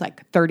because there was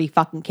like 30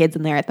 fucking kids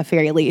in there at the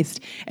very least,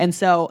 and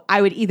so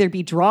I would either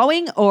be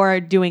drawing or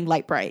doing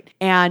light bright,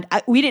 and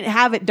we didn't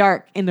have it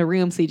dark in the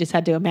room, so you just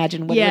had to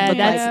imagine what it Yeah, would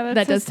look that's, like.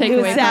 that does so take It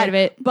was away sad. part of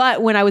it.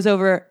 But when I was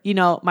over,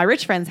 my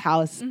rich friend's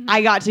house,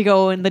 I got to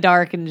go in the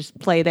dark and just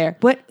play there.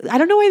 But I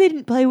don't know why they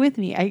didn't play with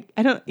me. I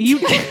don't. You.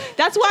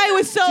 That's why I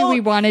was so. Do we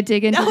want to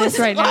dig into that was this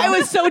right why now? I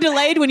was so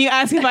delayed when you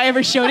asked if I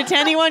ever showed it to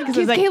anyone because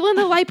I Give was like, Caitlin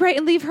the light bright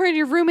and leave her in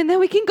your room and then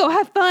we can go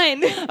have fun.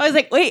 I was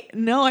like, wait,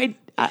 no, I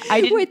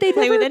didn't Wait, they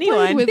play with never played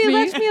anyone. with They me.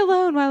 left me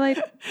alone while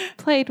I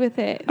played with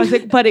it. I was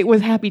like, but it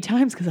was happy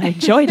times because I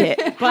enjoyed it.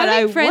 But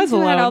I friends was who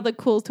alone. had all the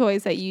cool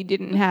toys that you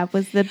didn't have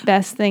was the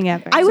best thing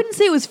ever. I wouldn't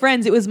say it was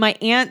friends. It was my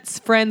aunt's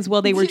friends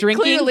while they were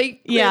drinking.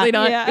 Clearly yeah,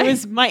 not. Yeah. It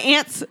was my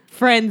aunt's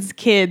friends'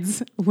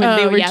 kids when Oh,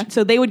 they were. yeah.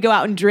 So they would go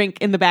out and drink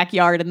in the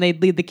backyard, and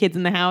they'd leave the kids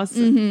in the house.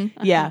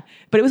 Yeah,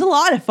 but it was a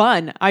lot of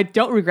fun. I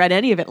don't regret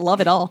any of it.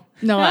 Love it all.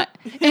 No,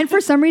 and for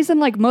some reason,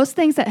 like most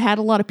things that had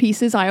a lot of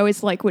pieces, I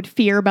always like would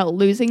fear about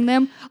losing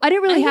them. I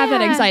didn't really have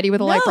that yeah. anxiety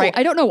with a light No. bright.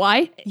 I don't know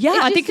why. Yeah,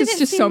 I think it's didn't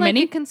just seem so like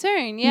many. a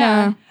concern.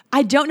 Yeah. No.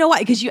 I don't know why,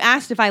 because you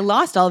asked if I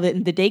lost all of it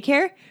in the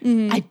daycare.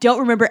 I don't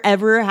remember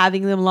ever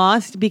having them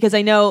lost because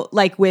I know,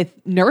 like with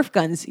Nerf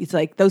guns, it's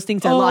like those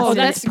things are lost. Oh, in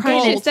that's an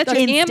precious. instant. That's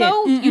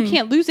ammo. You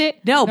can't lose it.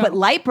 No, but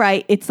Light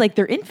Bright, it's like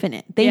they're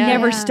infinite. They Yeah.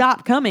 never Yeah.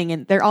 stop coming,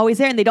 and they're always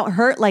there, and they don't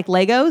hurt like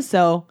Legos.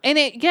 So And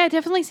it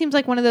definitely seems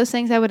like one of those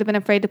things I would have been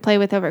afraid to play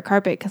with over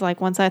carpet because like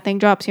once that thing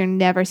drops, you're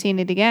never seeing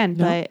it again.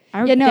 But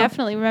I Yeah, no.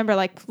 definitely remember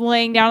like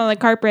laying down on the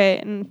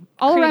carpet and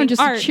All around creating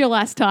just art. a chill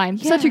ass time.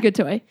 Such a good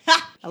toy.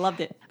 I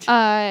loved it.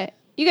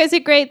 You guys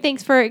did great.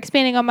 Thanks for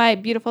expanding on my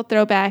beautiful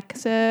throwback.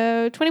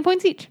 So 20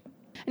 points each.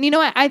 And you know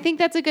what? I think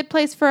that's a good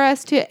place for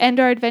us to end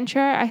our adventure.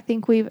 I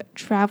think we've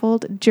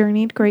traveled,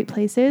 journeyed great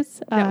places.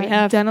 Yeah, we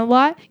have. Done a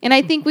lot. And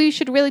I think we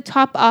should really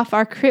top off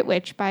our Crit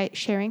Witch by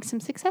sharing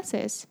some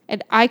successes.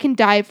 And I can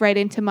dive right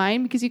into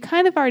mine because you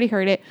kind of already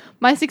heard it.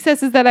 My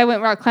success is that I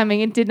went rock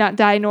climbing and did not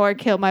die nor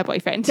kill my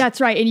boyfriend. That's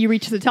right. And you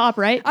reached the top,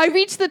 right? I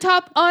reached the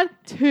top on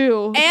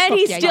 2. And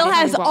he yeah, still you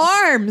has did really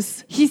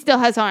arms. He still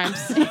has arms.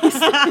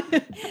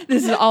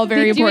 This is all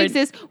very They do important.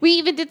 exist. We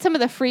even did some of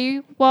the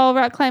free wall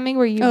rock climbing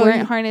where you Oh, weren't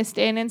yeah. harnessed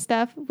in and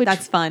stuff. Which,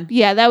 That's fun.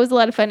 Yeah, that was a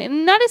lot of fun.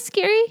 And not as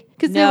scary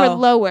because they No. were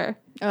lower.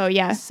 Oh,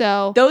 yeah.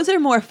 So, Those are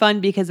more fun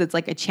because it's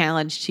like a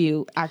challenge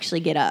to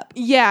actually get up.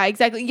 yeah,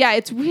 exactly. Yeah,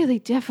 it's really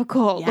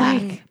difficult.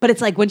 Like, But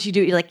it's like once you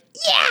do it, you're like,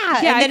 yeah. yeah,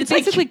 and I then could it's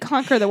basically like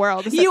conquer the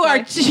world. you are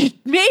essentially.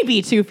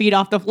 maybe 2 feet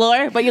off the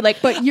floor, but you're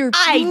like, But you're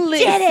I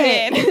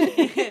did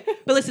it.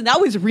 But listen,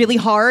 that was really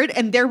hard,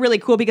 and they're really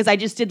cool because I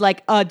just did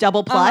like a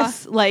double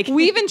plus. Like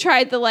We even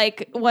tried the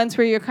like ones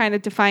where you're kind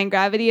of defying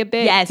gravity a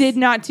bit. Yes. Did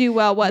not do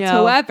well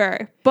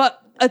whatsoever, but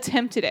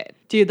attempted it.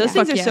 dude, those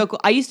things Fuck are yeah. so cool.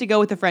 I used to go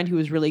with a friend who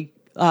was really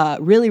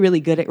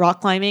good at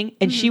rock climbing,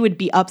 and she would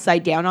be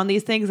upside down on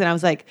these things, and I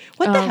was like,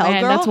 "What the Oh, hell,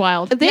 man, girl?" that's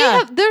wild.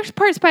 There's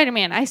part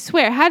Spider-Man. I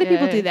swear. How do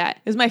people Yeah. do that?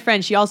 It was my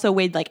friend. She also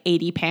weighed like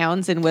 80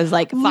 pounds and was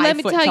like 5 Let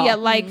me foot tell tall. ya,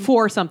 like,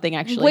 4 something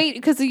actually. Wait,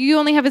 because you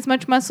only have as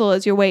much muscle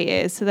as your weight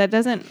is, so that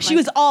doesn't. She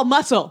was all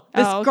muscle.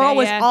 This Oh, okay, girl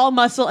was yeah. all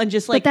muscle and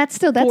just like. But that's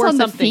 4 on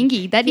something. the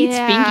fingy. That needs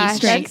Yeah, fingy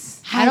strength. that's-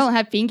 I don't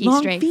have fingy long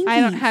strength. fingy. I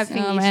don't have Oh,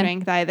 fingy man.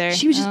 strength either.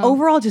 She was just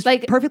overall just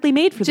Like, perfectly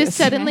made for just this.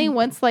 suddenly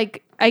once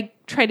like I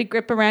try to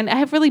grip around. I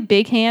have really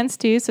big hands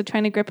too, so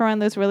trying to grip around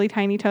those really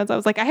tiny toes, I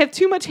was like, I have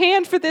too much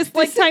hand for this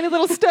like tiny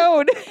little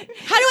stone.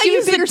 How do I Give me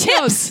use the bigger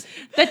tips?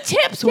 The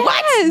tips? Yes.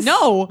 What?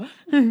 No.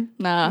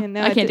 Nah, And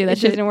no, I can't do that it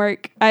shit. didn't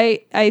work.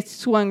 I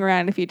swung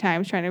around a few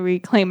times trying to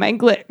reclaim my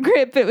grip.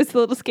 It was a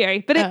little scary,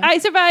 but I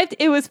survived.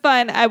 It was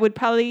fun. I would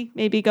probably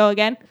maybe go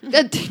again. You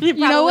know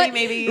Probably, what?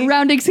 maybe.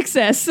 Rounding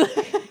success.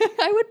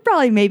 I would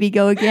probably maybe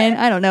go again.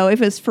 I don't know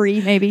if it's free.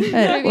 Maybe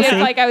Maybe we'll if see.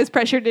 like I was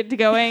pressured into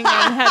going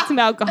and had some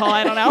alcohol.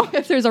 I don't know.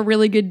 If there's a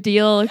really good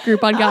deal,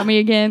 Groupon got me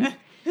again.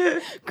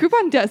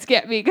 Groupon does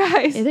get me,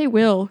 guys. Yeah, they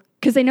will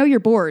because they know you're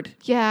bored.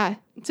 Yeah.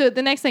 So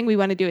the next thing we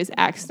want to do is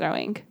axe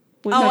throwing.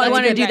 I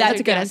want to do that. That's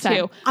a good ass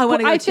time. I want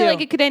to go I feel too.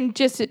 like it could end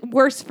just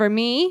worse for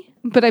me,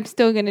 but I'm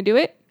still going to do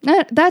it.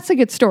 That's a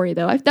good story,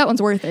 though. That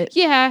one's worth it.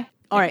 Yeah.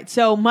 All right,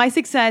 so my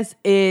success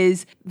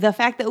is the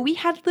fact that we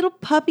had little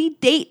puppy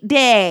date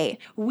day.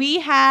 We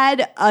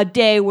had a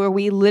day where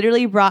we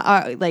literally brought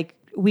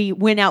we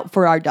went out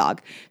for our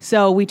dog.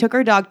 So we took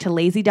our dog to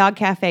Lazy Dog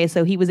Cafe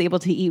so he was able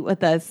to eat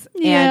with us.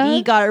 Yeah. And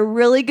he got a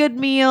really good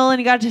meal and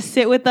he got to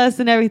sit with us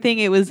and everything.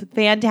 It was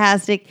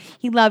fantastic.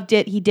 He loved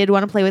it. He did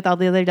want to play with all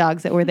the other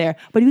dogs that were there,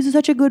 but he was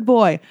such a good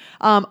boy.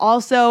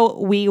 Also,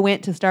 we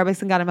went to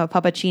Starbucks and got him a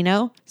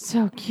puppuccino.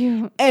 So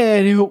cute.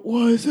 And it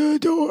was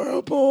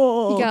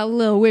adorable. He got a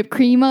little whipped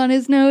cream on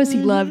his nose. He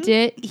loved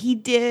it. He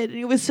did.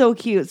 It was so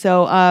cute.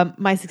 So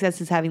my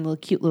success is having a little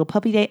cute little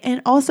puppy day.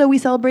 And also we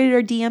celebrated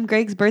our DM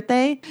Greg's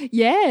birthday.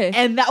 Yeah.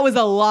 And that was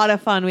a lot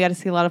of fun. We got to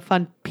see a lot of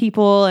fun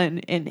people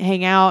and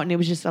hang out. And it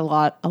was just a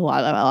lot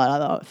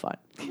of fun.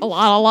 A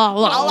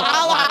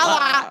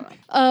lot.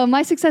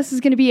 My success is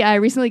going to be I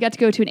recently got to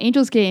go to an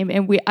Angels game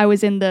and I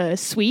was in the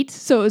suite.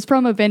 So it was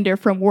from a vendor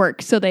from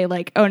work. So they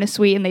like own a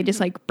suite and they just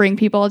like bring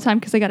people all the time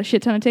because they got a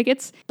shit ton of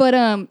tickets. But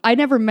I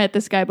never met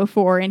this guy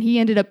before and he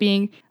ended up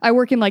being, I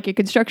work in like a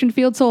construction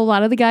field. So a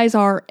lot of the guys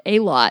are a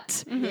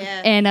lot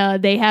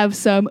and they have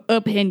some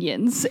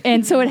opinions.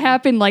 And so it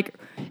happened like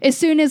as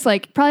soon as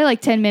like probably like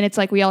 10 minutes,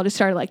 like we all just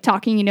started like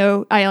talking, you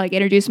know, I like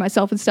introduced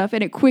myself and stuff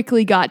and it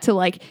quickly got to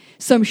like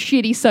some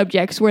shitty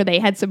subjects where they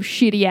had some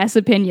shitty ass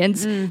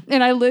opinions. And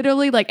I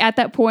literally like at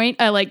that point,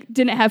 I like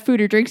didn't have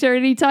food or drinks there at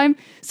any time.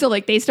 So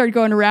like they started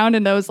going around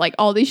and those like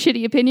all these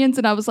shitty opinions.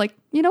 And I was like,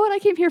 you know what? I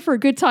came here for a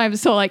good time.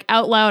 So like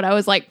out loud, I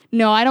was like,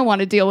 no, I don't want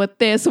to deal with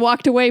this.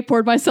 Walked away,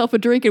 poured myself a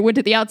drink and went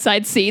to the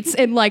outside seats.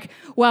 And like,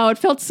 wow, it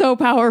felt so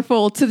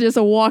powerful to just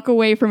walk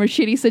away from a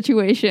shitty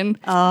situation.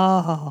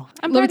 Oh.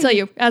 Let me tell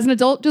you, as an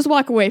adult, just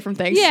walk away from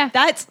things. Yeah.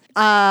 That's,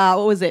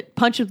 what was it?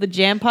 Punch of the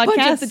Jam podcast? Punch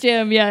at the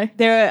gym, yeah.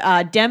 There,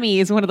 Demi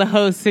is one of the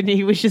hosts, and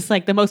he was just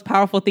like, the most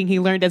powerful thing he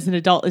learned as an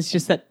adult is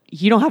just that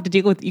you don't have to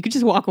deal with, you could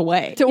just walk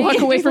away. To walk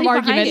away Just from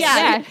leave behind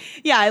arguments.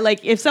 it. Yeah,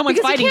 like if someone's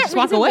Because fighting, you just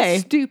can't walk reason with away.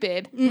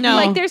 Stupid. No.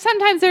 Like there's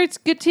sometimes it's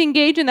good to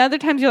engage, and other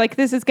times you're like,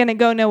 this is gonna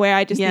go nowhere.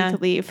 I just Yeah. need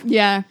to leave.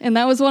 Yeah, and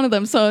that was one of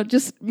them. So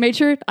just made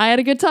sure I had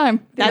a good time.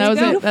 That's that was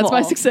it. beautiful. That's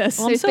my success.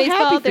 Well, I'm There's so baseball,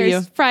 happy for there's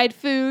you. fried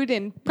food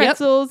and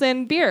pretzels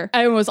and beer.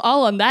 I was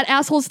all on that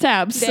asshole's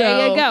tab. There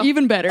so you go.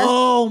 even better.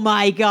 Oh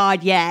my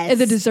God, yes.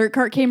 And the dessert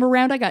cart came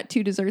around. I got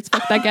 2 desserts.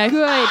 Fuck that guy.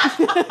 Good.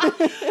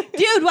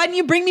 Dude, why didn't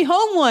you bring me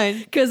home one?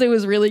 Because it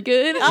was really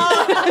good.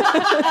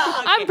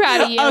 I'm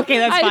proud of you. Okay,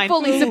 that's I fine.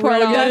 fully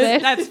support all of it.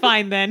 That's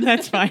fine then.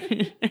 That's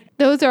fine.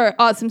 Those are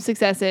awesome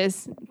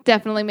successes.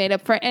 Definitely made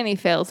up for any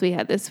fails we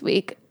had this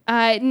week.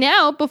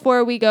 Now,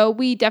 before we go,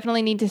 we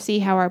definitely need to see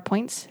how our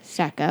points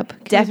stack up. Can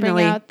you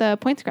Definitely. bring out the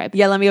point scribe.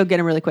 Yeah, let me go get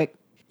him really quick.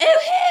 Oh,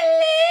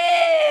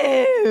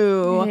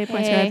 hello. Hey,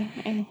 point scribe.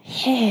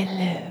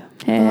 Hello.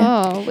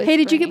 Oh, Hey,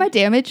 did you get my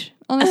damage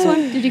on this one?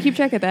 Did you keep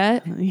track of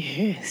that?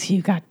 Yes,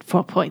 you got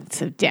 4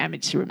 points of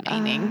damage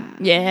remaining.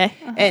 Yeah.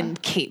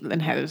 And Caitlin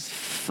has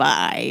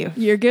 5.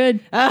 You're good.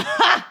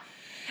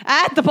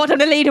 At the bottom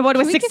of the leaderboard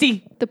was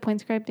 60. the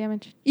point scribe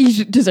damage?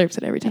 He deserves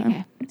it every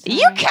time. Okay.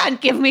 You can't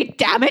give me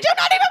damage. I'm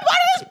not even part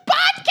of this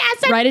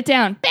podcast. I Write it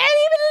down. barely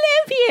even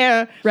live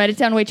here. Write it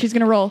down. Wait, she's going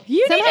to roll.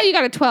 Somehow you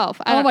got a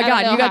 12. Oh my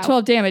God, you got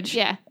 12 damage.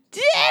 Yeah.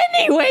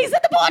 Anyways,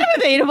 at the bottom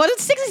of the leaderboard with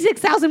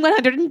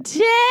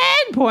 66,110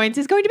 points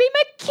is going to be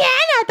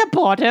McKenna at the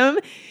bottom. In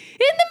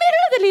the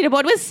middle of the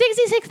leaderboard with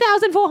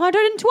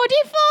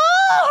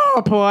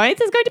 66,424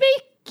 points is going to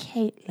be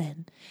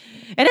Caitlin.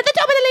 And at the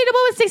top of the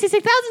leaderboard with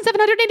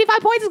 66,785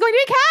 points is going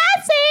to be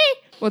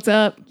Cassie. What's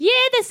up? Yeah,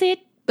 that's it.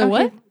 The Okay,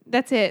 what?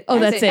 That's it. Oh,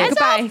 that's it.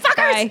 That's all,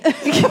 Goodbye.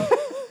 fuckers. Bye.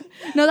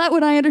 No, that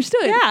one I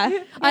understood.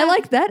 Yeah. I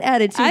like that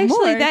attitude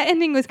Actually, more. that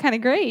ending was kind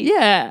of great.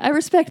 Yeah, I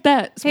respect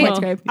that. Hey, Point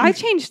scribe. I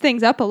changed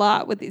things up a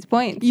lot with these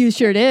points. You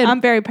sure did. I'm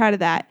very proud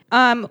of that.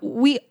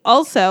 We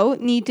also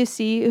need to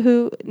see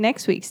who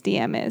next week's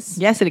DM is.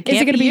 Yes, and it can't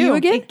Is it going to be you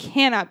again? It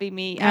cannot be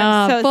me. I'm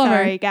Ah, so bummer.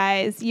 sorry,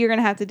 guys. You're going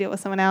to have to deal with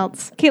someone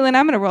else. Caitlin,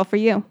 I'm going to roll for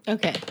you.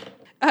 Okay.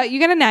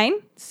 You got a 9.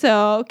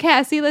 So,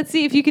 Cassie, let's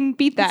see if you can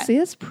beat that. See,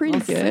 that's pretty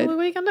good. What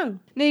are you going to do?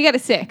 No, you got a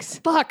 6.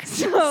 Fuck.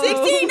 69!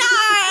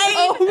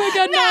 Oh my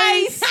God,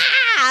 nice.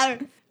 Ah!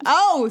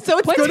 Oh, so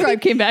it's Point going to scribe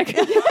be came back.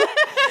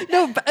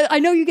 No, I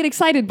know you get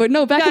excited, but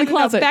no, back in the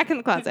closet. back in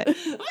the closet.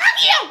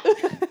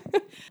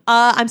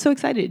 I'm so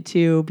excited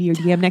to be your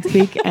DM next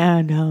week,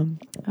 and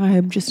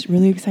I'm just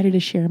really excited to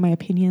share my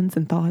opinions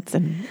and thoughts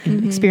and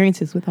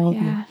experiences with all of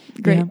Yeah.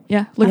 you. Great.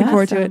 Yeah, looking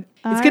forward to it.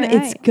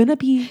 It's gonna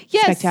be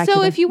Yes,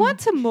 spectacular. so if you want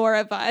some more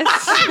of us,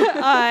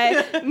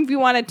 if you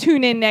want to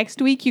tune in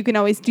next week, you can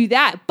always do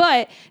that.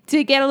 But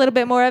to get a little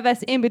bit more of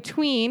us in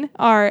between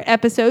our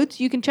episodes,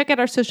 you can check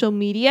out our social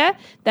media.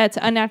 That's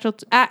at Unnatural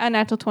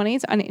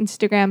 20s on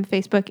Instagram,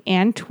 Facebook,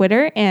 and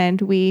Twitter. And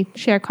we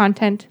share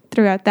content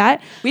throughout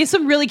that. we have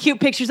some really cute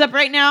pictures up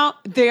right now.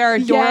 They are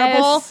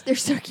adorable. Yes. They're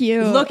so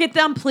cute. Look at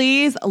them,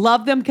 please.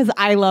 Love them because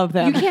I love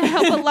them. You can't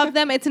help but love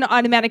them. It's an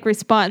automatic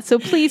response. So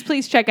please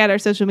please check out our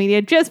social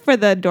media just for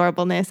the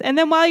adorableness. And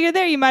then while you're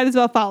there, you might as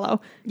well follow.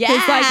 Yeah.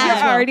 Because like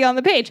you're already on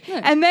the page. Yeah.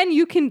 And then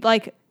you can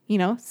like, you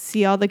know,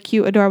 see all the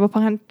cute, adorable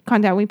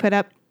content we put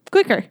up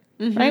quicker.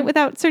 Right?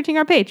 Without searching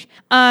our page.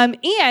 And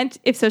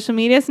if social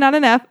media is not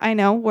enough, I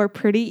know we're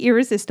pretty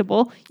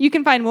irresistible. You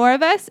can find more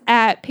of us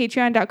at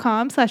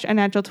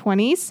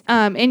patreon.com/unnatural20s.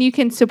 And you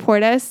can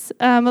support us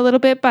a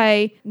little bit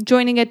by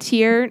joining a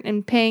tier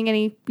and paying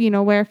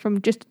anywhere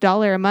from just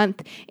 $1 a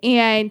month.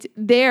 And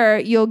there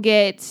you'll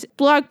get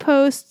blog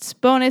posts,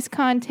 bonus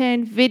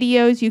content,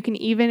 videos. You can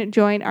even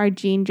join our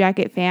Jean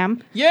Jacket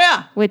fam.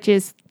 Yeah. Which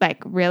is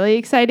like really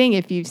exciting.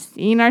 If you've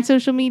seen our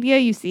social media,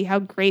 you see how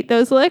great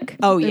those look.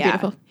 Oh, They're yeah.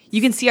 beautiful. You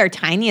can see our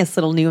tiniest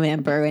little new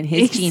member in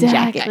his jean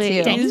jacket,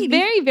 too. He's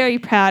very, very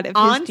proud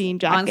of his jean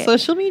jacket. On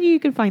social media, you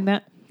can find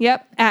that.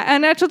 Yep, at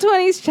Unnatural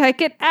 20s,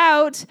 check it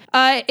out.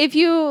 If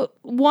you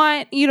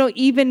want,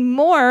 even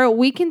more,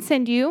 we can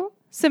send you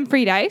some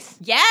free dice.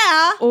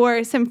 Yeah.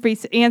 Or some free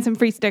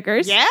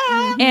stickers.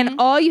 Yeah. And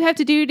all you have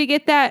to do to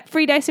get that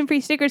free dice and free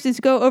stickers is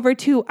go over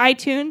to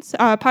iTunes,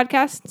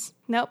 podcasts.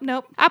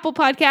 Nope. Apple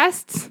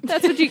Podcasts.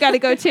 That's what you got to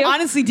go to.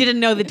 Honestly, didn't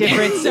know the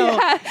difference. So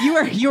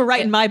you were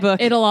right in my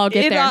book. It'll all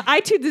get there.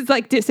 iTunes is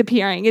like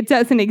disappearing. It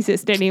doesn't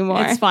exist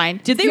anymore. It's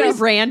fine. Did they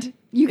rebrand?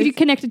 You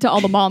connected to all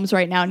the moms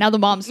right now. Now the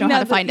moms know how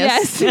to find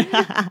us. Go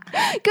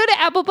to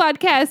Apple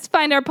Podcasts,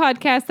 find our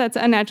podcast, that's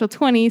Unnatural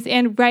 20s,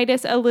 and write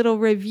us a little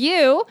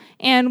review,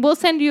 and we'll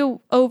send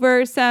you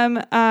over some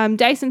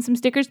dice and some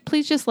stickers.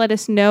 Please just let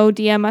us know,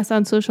 DM us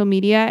on social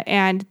media,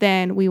 and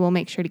then we will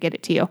make sure to get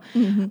it to you.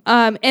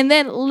 And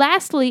then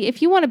lastly,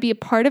 if you want to be a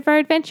part of our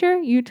adventure,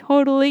 you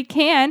totally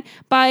can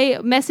by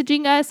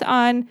messaging us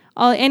on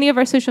any of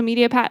our social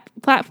media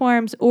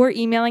platforms or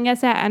emailing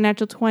us at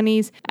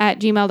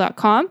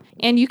unnatural20s@gmail.com.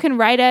 And you can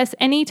write us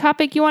any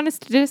topic you want us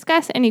to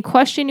discuss, any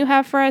question you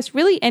have for us,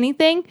 really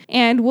anything,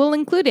 and we'll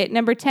include it.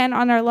 Number 10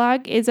 on our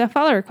log is a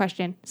follower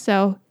question.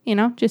 So,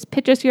 just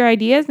pitch us your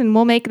ideas and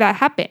we'll make that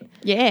happen.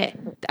 Yeah.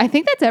 I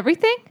think that's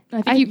everything.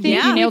 I think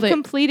you nailed we've it.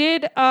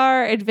 completed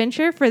our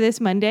adventure for this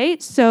Monday.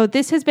 So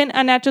this has been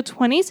Unnatural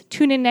 20s.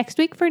 Tune in next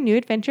week for a new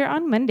adventure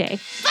on Monday.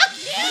 Fuck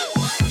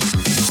you!